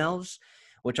handful of emails,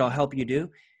 which I'll help you do.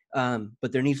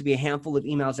 But there needs to be a handful of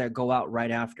emails that go out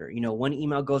right after. One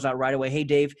email goes out right away. Hey,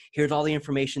 Dave, here's all the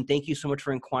information. Thank you so much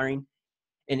for inquiring.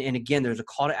 And again, there's a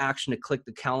call to action to click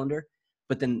the calendar.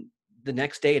 But then the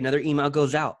next day, another email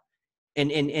goes out.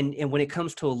 And when it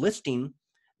comes to a listing,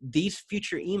 these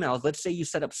future emails, let's say you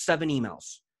set up 7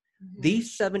 emails. Mm-hmm.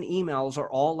 These 7 emails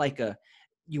are all like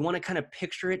you want to kind of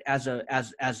picture it as a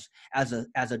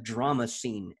drama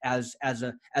scene, as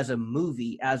a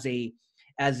movie, as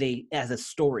a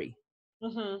story.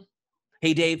 Mm-hmm.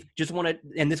 Hey, Dave, just want to,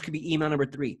 and this could be email number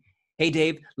 3. Hey,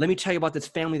 Dave, let me tell you about this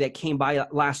family that came by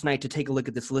last night to take a look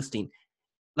at this listing.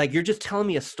 Like, you're just telling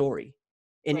me a story,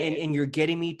 and Right. and you're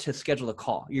getting me to schedule a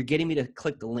call. You're getting me to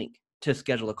click the link to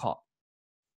schedule a call.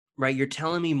 Right? You're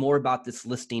telling me more about this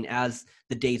listing as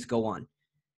the days go on.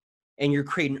 And you're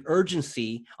creating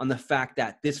urgency on the fact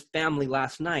that this family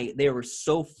last night, they were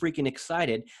so freaking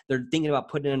excited. They're thinking about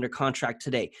putting it under contract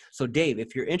today. So Dave,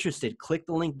 if you're interested, click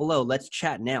the link below. Let's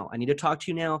chat now. I need to talk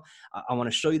to you now. I want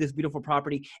to show you this beautiful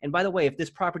property. And by the way, if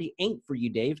this property ain't for you,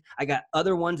 Dave, I got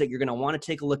other ones that you're going to want to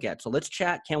take a look at. So let's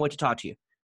chat. Can't wait to talk to you.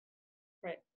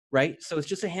 Right. Right? So it's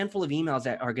just a handful of emails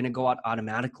that are going to go out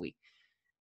automatically.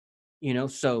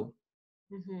 So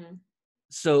Mm-hmm.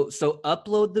 So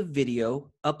upload the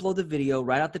video,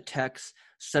 write out the text,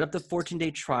 set up the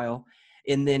 14-day trial,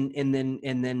 and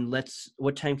then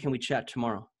what time can we chat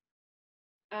tomorrow?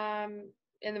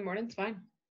 In the morning's fine.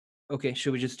 Okay,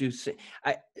 should we just do,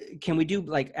 can we do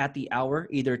like at the hour,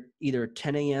 either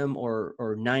 10 a.m.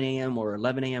 or 9 a.m. or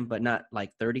 11 a.m., but not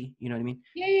like 30, you know what I mean?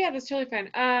 Yeah, that's totally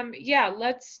fine. Yeah,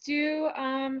 let's do,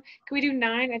 can we do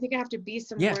 9? I think I have to be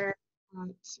Yeah. somewhere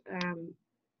at,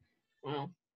 well,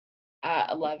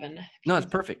 11. No, that's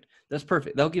perfect. That's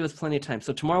perfect. That'll give us plenty of time.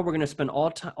 So tomorrow we're going to spend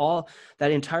all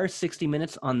that entire 60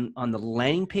 minutes on the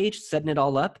landing page, setting it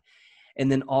all up,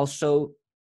 and then also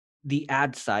the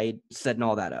ad side, setting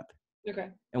all that up. Okay.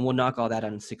 And we'll knock all that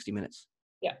out in 60 minutes.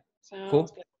 Yeah. Sounds Cool.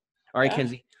 good. All right, Yeah.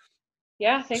 Kenzie.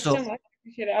 Yeah. Thanks so So much.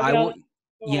 Appreciate it. I'll I get all will,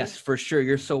 that yes, going. for sure.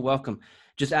 You're so welcome.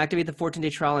 Just activate the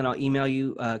 14-day trial and I'll email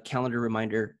you a calendar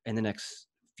reminder in the next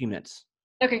few minutes.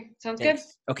 Okay. Sounds good.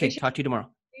 Thanks. Okay. Appreciate Talk to you tomorrow.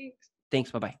 it. Thanks.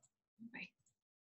 Thanks. Bye-bye.